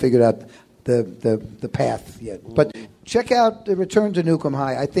haven't quite figured out the path yet. But check out the Return to Newcomb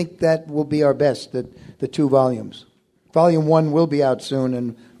High. I think that will be our best, the 2 volumes. Volume 1 will be out soon,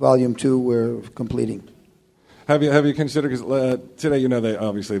 and Volume 2 we're completing. Have you considered, because today,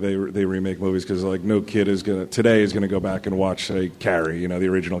 they remake movies because like no kid is today is gonna go back and watch, say, Carrie, the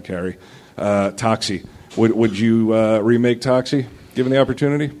original Carrie, Toxie. Would you remake Toxie given the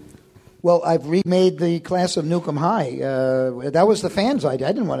opportunity? Well, I've remade the Class of Nukem High. That was the fans' idea.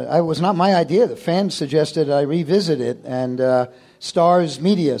 I didn't want it. It was not my idea. The fans suggested I revisit it, and Stars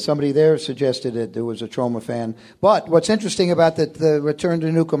Media, somebody there suggested it. There was a Troma fan. But what's interesting about the Return to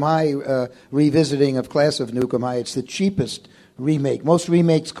Nukem High revisiting of Class of Nukem High, it's the cheapest remake. Most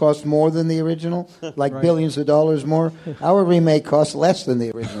remakes cost more than the original, like right. Billions of dollars more. Our remake costs less than the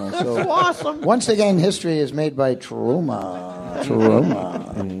original. So that's awesome. Once again, history is made by Troma.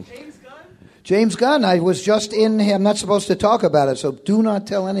 Troma. James Gunn, I was just in. I'm not supposed to talk about it, so do not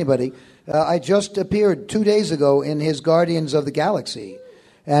tell anybody. I just appeared 2 days ago in his Guardians of the Galaxy,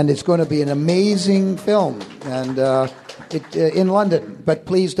 and it's going to be an amazing film, and in London. But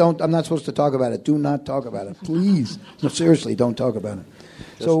please don't. I'm not supposed to talk about it. Do not talk about it, please. No, seriously, don't talk about it.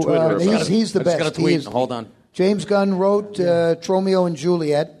 Just he's the best. Hold on. James Gunn wrote Romeo and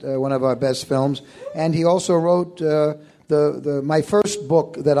Juliet, one of our best films, and he also wrote. My first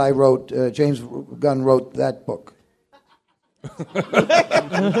book that I wrote, James Gunn wrote that book.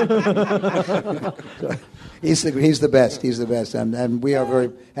 He's the best. He's the best, and we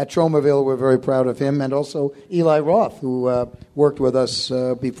are at Tromaville. We're very proud of him, and also Eli Roth, who worked with us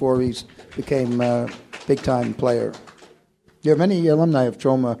before he became a big time player. There are many alumni of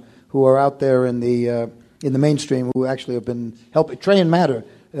Troma who are out there in the mainstream who actually have been helping. Trey and Matter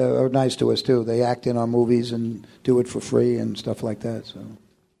are nice to us too. They act in our movies and do it for free and stuff like that. So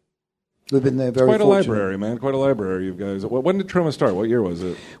we've been there very fortunate. Quite a library, man. Quite a library, you guys. When did Troma start? What year was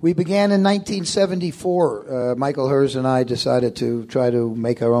it? We began in 1974. Michael Hers and I decided to try to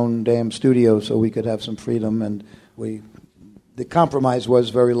make our own damn studio so we could have some freedom, and the compromise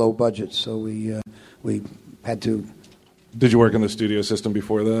was very low budget, so we had to. Did you work in the studio system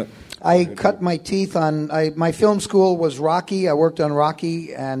before that? I cut my teeth on. My film school was Rocky. I worked on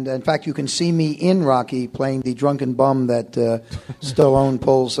Rocky, and in fact, you can see me in Rocky playing the drunken bum that Stallone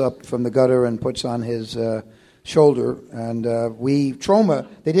pulls up from the gutter and puts on his shoulder. And Troma,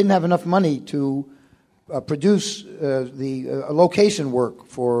 they didn't have enough money to produce the location work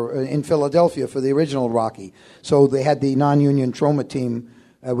in Philadelphia for the original Rocky. So they had the non-union Troma team.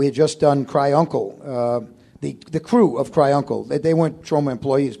 We had just done Cry Uncle. The crew of Cry Uncle, they weren't Troma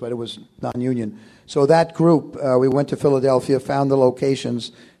employees, but it was non-union. So that group, we went to Philadelphia, found the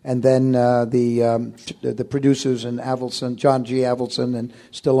locations, and then the producers and John G. Avildsen and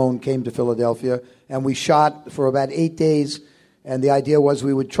Stallone came to Philadelphia, and we shot for about 8 days. And the idea was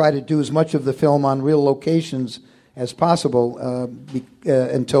we would try to do as much of the film on real locations as possible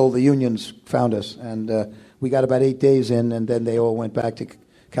until the unions found us. And we got about 8 days in, and then they all went back to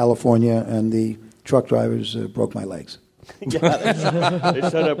California, and the truck drivers broke my legs. Yeah, they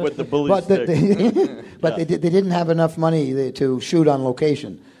showed up with the bully stick. They didn't have enough money to shoot on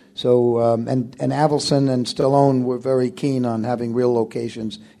location. So and Avildsen and Stallone were very keen on having real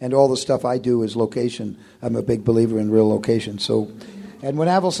locations, and all the stuff I do is location. I'm a big believer in real location. So, and when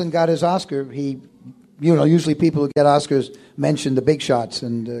Avildsen got his Oscar, usually people who get Oscars mention the big shots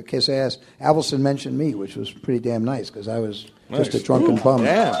and kiss ass. Avildsen mentioned me, which was pretty damn nice because I was just a drunken bum.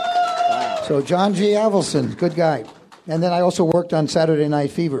 Yeah. So John G. Avildsen, good guy. And then I also worked on Saturday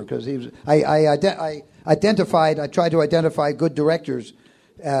Night Fever because I tried to identify good directors,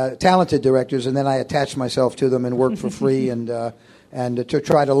 talented directors, and then I attached myself to them and worked for free and to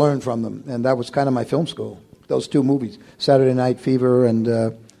try to learn from them. And that was kind of my film school. Those two movies, Saturday Night Fever and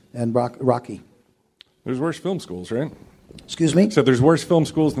Rocky. There's worse film schools, right? Excuse me? So there's worse film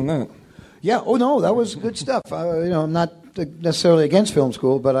schools than that. Yeah. Oh no, that was good stuff. I'm not necessarily against film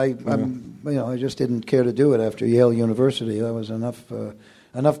school, but I just didn't care to do it after Yale University. That was enough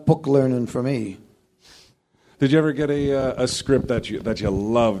book learning for me. Did you ever get a script that you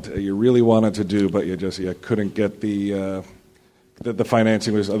loved, you really wanted to do, but you couldn't get the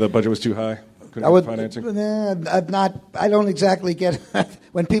financing the budget was too high? I don't exactly get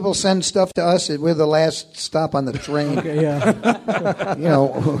when people send stuff to us. We're the last stop on the train. Okay, yeah.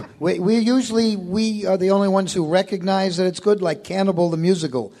 we are the only ones who recognize that it's good. Like Cannibal the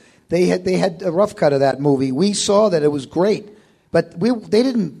musical, they had a rough cut of that movie. We saw that it was great, but they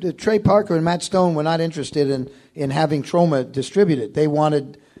didn't. Trey Parker and Matt Stone were not interested in having Troma distributed. They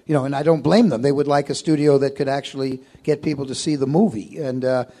wanted. And I don't blame them. They would like a studio that could actually get people to see the movie,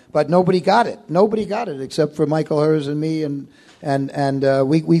 but nobody got it. Nobody got it except for Michael Hers and me, and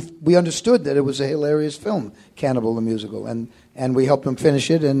we understood that it was a hilarious film, Cannibal the musical, and and we help them finish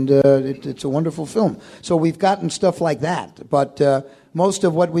it, and it's a wonderful film. So we've gotten stuff like that, but most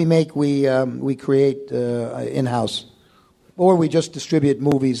of what we make, we create in-house, or we just distribute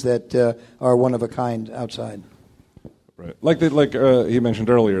movies that are one of a kind outside. Right, like he mentioned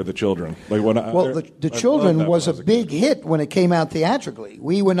earlier, The Children. The Children was a big hit when it came out theatrically.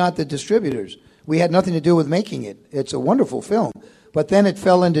 We were not the distributors. We had nothing to do with making it. It's a wonderful film, but then it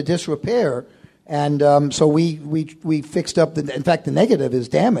fell into disrepair, and so we fixed up. In fact, the negative is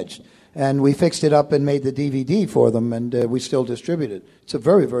damaged, and we fixed it up and made the DVD for them, and we still distribute it. It's a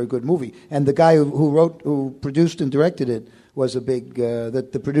very, very good movie, and the guy who produced and directed it was a big.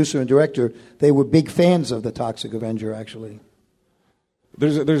 The producer and director, they were big fans of The Toxic Avenger, actually.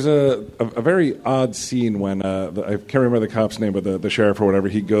 There's a very odd scene when I can't remember the cop's name, but the sheriff or whatever,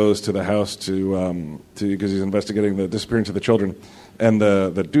 he goes to the house to because he's investigating the disappearance of the children, and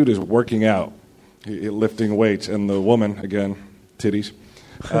the dude is working out, lifting weights, and the woman, again, titties.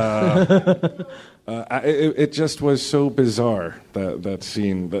 It just was so bizarre, that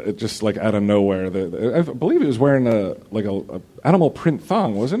scene, that it just like out of nowhere. I believe he was wearing a animal print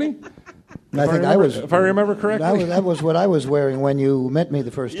thong, wasn't he? If I remember correctly. That was what I was wearing when you met me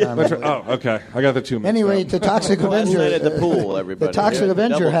the first time. Oh, okay. I got the two. Anyway, The Toxic Avenger. At the pool, everybody. The Toxic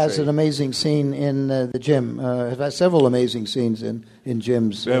Avenger has an amazing scene in the gym. It has several amazing scenes in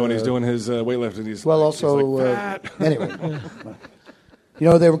gyms. Yeah, when he's doing his weightlifting, he's anyway.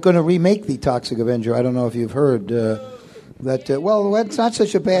 They were going to remake The Toxic Avenger. I don't know if you've heard that. Well, it's not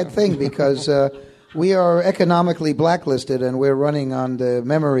such a bad thing because we are economically blacklisted and we're running on the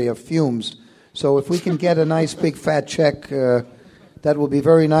memory of fumes. So if we can get a nice big fat check, that will be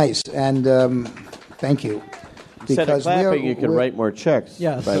very nice. And thank you. Instead of clapping, you can write more checks,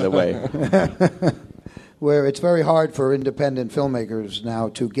 yes. By the way. Where it's very hard for independent filmmakers now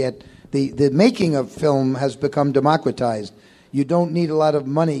to get... The making of film has become democratized. You don't need a lot of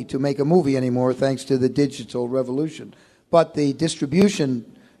money to make a movie anymore thanks to the digital revolution. But the distribution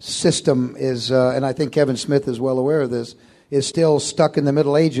system is, and I think Kevin Smith is well aware of this, is still stuck in the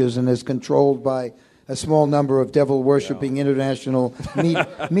Middle Ages and is controlled by a small number of devil-worshipping international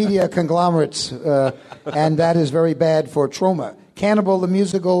media conglomerates, and that is very bad for Troma. Cannibal the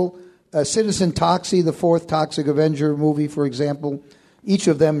Musical, Citizen Toxie, the fourth Toxic Avenger movie, for example, each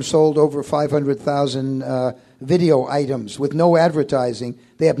of them sold over 500,000 video items with no advertising.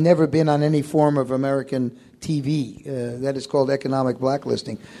 They have never been on any form of American TV. That is called economic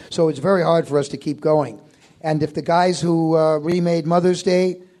blacklisting. So it's very hard for us to keep going. And if the guys who remade Mother's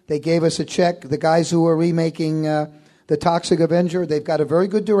Day, they gave us a check. The guys who are remaking The Toxic Avenger, they've got a very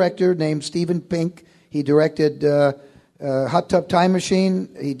good director named Stephen Pink. He directed Hot Tub Time Machine.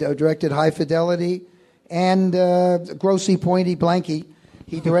 He directed High Fidelity. And Grossy Pointy Blanky.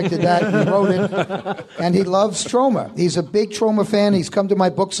 He directed that and wrote it. And he loves Troma. He's a big Troma fan. He's come to my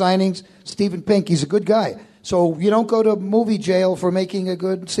book signings. Stephen Pink, he's a good guy. So you don't go to movie jail for making a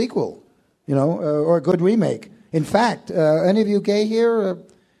good sequel, or a good remake. In fact, any of you gay here?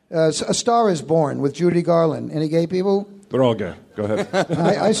 A Star is Born with Judy Garland. Any gay people? They're all gay. Go ahead.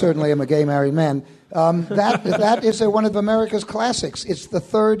 I certainly am a gay married man. That is one of America's classics. It's the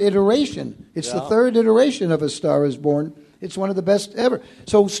third iteration. It's the third iteration of A Star is Born. It's one of the best ever.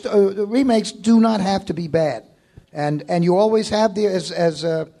 So remakes do not have to be bad, and you always have as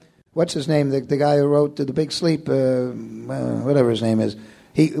what's his name, the guy who wrote The Big Sleep, whatever his name is.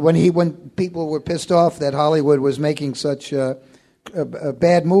 When people were pissed off that Hollywood was making such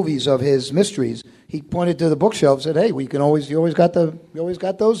bad movies of his mysteries, he pointed to the bookshelf and said, "Hey, you always got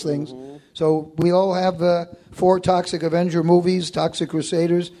those things." Mm-hmm. So we all have 4 Toxic Avenger movies, Toxic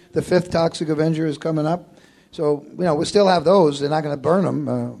Crusaders. The 5th Toxic Avenger is coming up. So, we still have those. They're not going to burn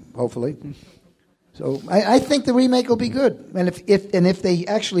them, hopefully. So I think the remake will be good. And if they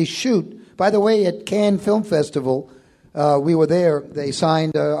actually shoot, by the way, at Cannes Film Festival, we were there. They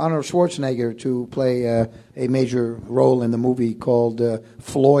signed Arnold Schwarzenegger to play a major role in the movie called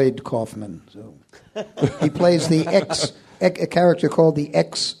Floyd Kaufman. So he plays a character called the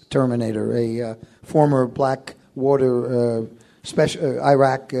Ex-Terminator, a former Blackwater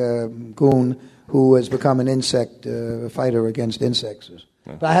Iraq goon who has become an insect fighter against insects.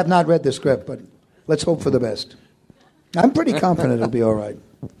 But I have not read the script, but let's hope for the best. I'm pretty confident it'll be all right.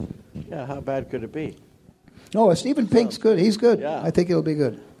 Yeah, how bad could it be? No, Stephen Pink's good. He's good. Yeah. I think it'll be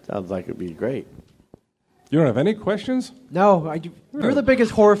good. Sounds like it'd be great. You don't have any questions? No, you're the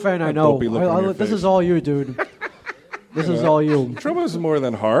biggest horror fan I know. This is all you, dude. This is all you. Trouble is more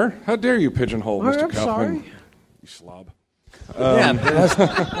than horror. How dare you pigeonhole Mr. I'm Kaufman? sorry. You slob.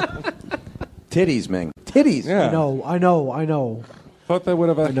 Titties, Ming. Titties. Yeah. I know. thought that would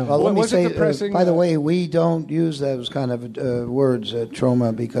have. Well, let me was say, it depressing? by the way, we don't use those kind of words,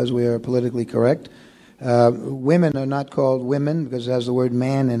 trauma, because we are politically correct. Women are not called women because it has the word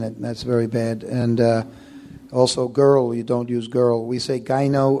man in it. That's very bad. And also girl, you don't use girl. We say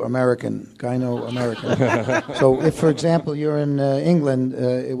gyno-American. So if, for example, you're in England,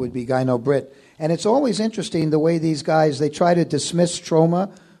 it would be gyno-Brit. And it's always interesting the way these guys, they try to dismiss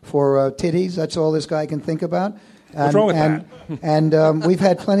trauma for titties. That's all this guy can think about. What's wrong with that? And we've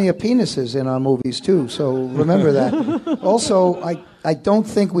had plenty of penises in our movies, too, so remember that. Also, I don't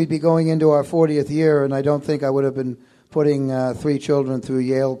think we'd be going into our 40th year, and I don't think I would have been putting 3 children through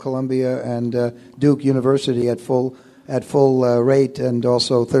Yale, Columbia, and Duke University at full rate, and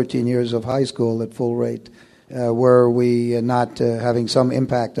also 13 years of high school at full rate, were we not having some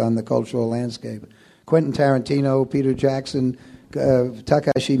impact on the cultural landscape. Quentin Tarantino, Peter Jackson,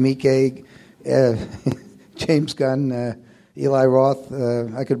 Takashi Miike, James Gunn, Eli Roth.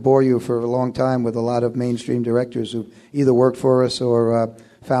 I could bore you for a long time with a lot of mainstream directors who either worked for us or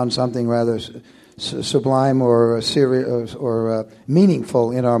found something rather sublime or serious or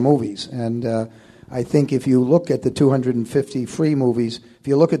meaningful in our movies. And I think if you look at the 250 free movies, if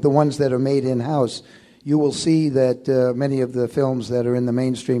you look at the ones that are made in-house, you will see that many of the films that are in the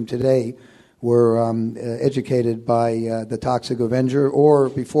mainstream today were educated by The Toxic Avenger, or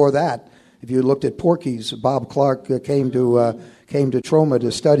before that, if you looked at Porky's, Bob Clark came to Troma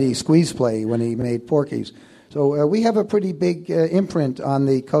to study squeeze play when he made Porky's. So we have a pretty big imprint on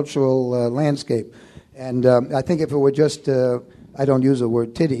the cultural landscape. And I think if it were just, I don't use the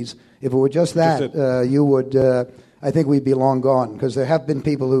word titties, if it were just that, you would, I think we'd be long gone, because there have been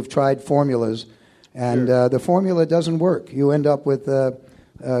people who've tried formulas, and the formula doesn't work. You end up with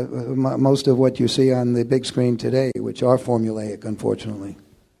most of what you see on the big screen today, which are formulaic, unfortunately.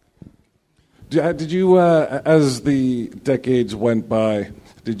 Did you, as the decades went by,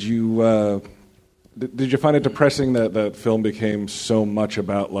 did you find it depressing that film became so much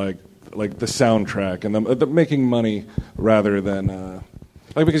about like the soundtrack and the making money rather than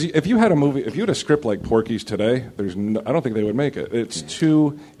because if you had a script like Porky's today, I don't think they would make it. It's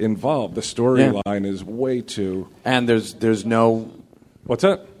too involved. The storyline is way too. And there's no. What's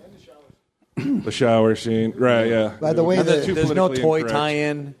that? The shower scene, right? Yeah. By the way, there's no toy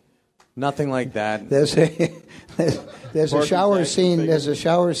tie-in. Nothing like that. There's a shower scene. There's a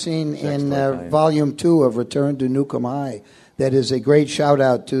shower scene in Volume 2 of Return to Nukem High that is a great shout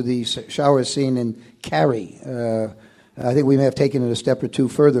out to the shower scene in Carrie. I think we may have taken it a step or two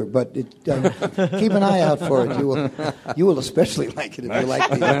further, but keep an eye out for it. You will especially like it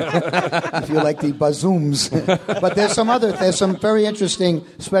if you like the bazooms. But there's some very interesting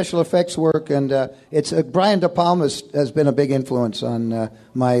special effects work, and it's Brian De Palma has been a big influence on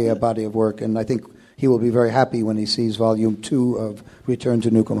my body of work, and I think he will be very happy when he sees Volume 2 of Return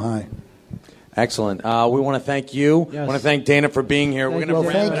to Nukem High. Excellent. We want to thank you. Yes. I want to thank Dana for being here. We're going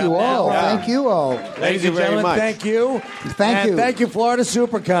to thank you all. Yeah. Thank you all. Ladies and gentlemen, thank you. Thank you. Thank you, Florida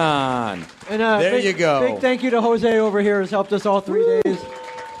Supercon. And there you go. Big thank you to Jose over here, who's helped us all 3 days.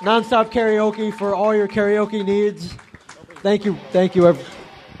 Nonstop karaoke for all your karaoke needs. Thank you.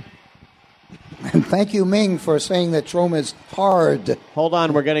 And thank you, Ming, for saying that Troma is hard. Hold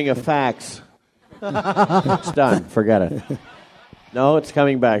on, we're getting a fax. It's done. Forget it. No, it's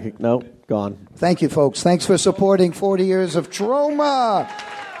coming back. No, gone. Thank you, folks. Thanks for supporting 40 years of Troma.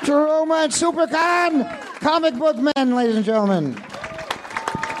 Troma and Supercon. Comic book men, ladies and gentlemen.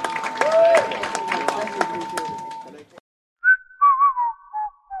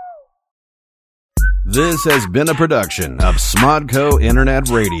 This has been a production of Smodco Internet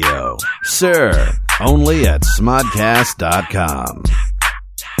Radio. Sir, only at smodcast.com.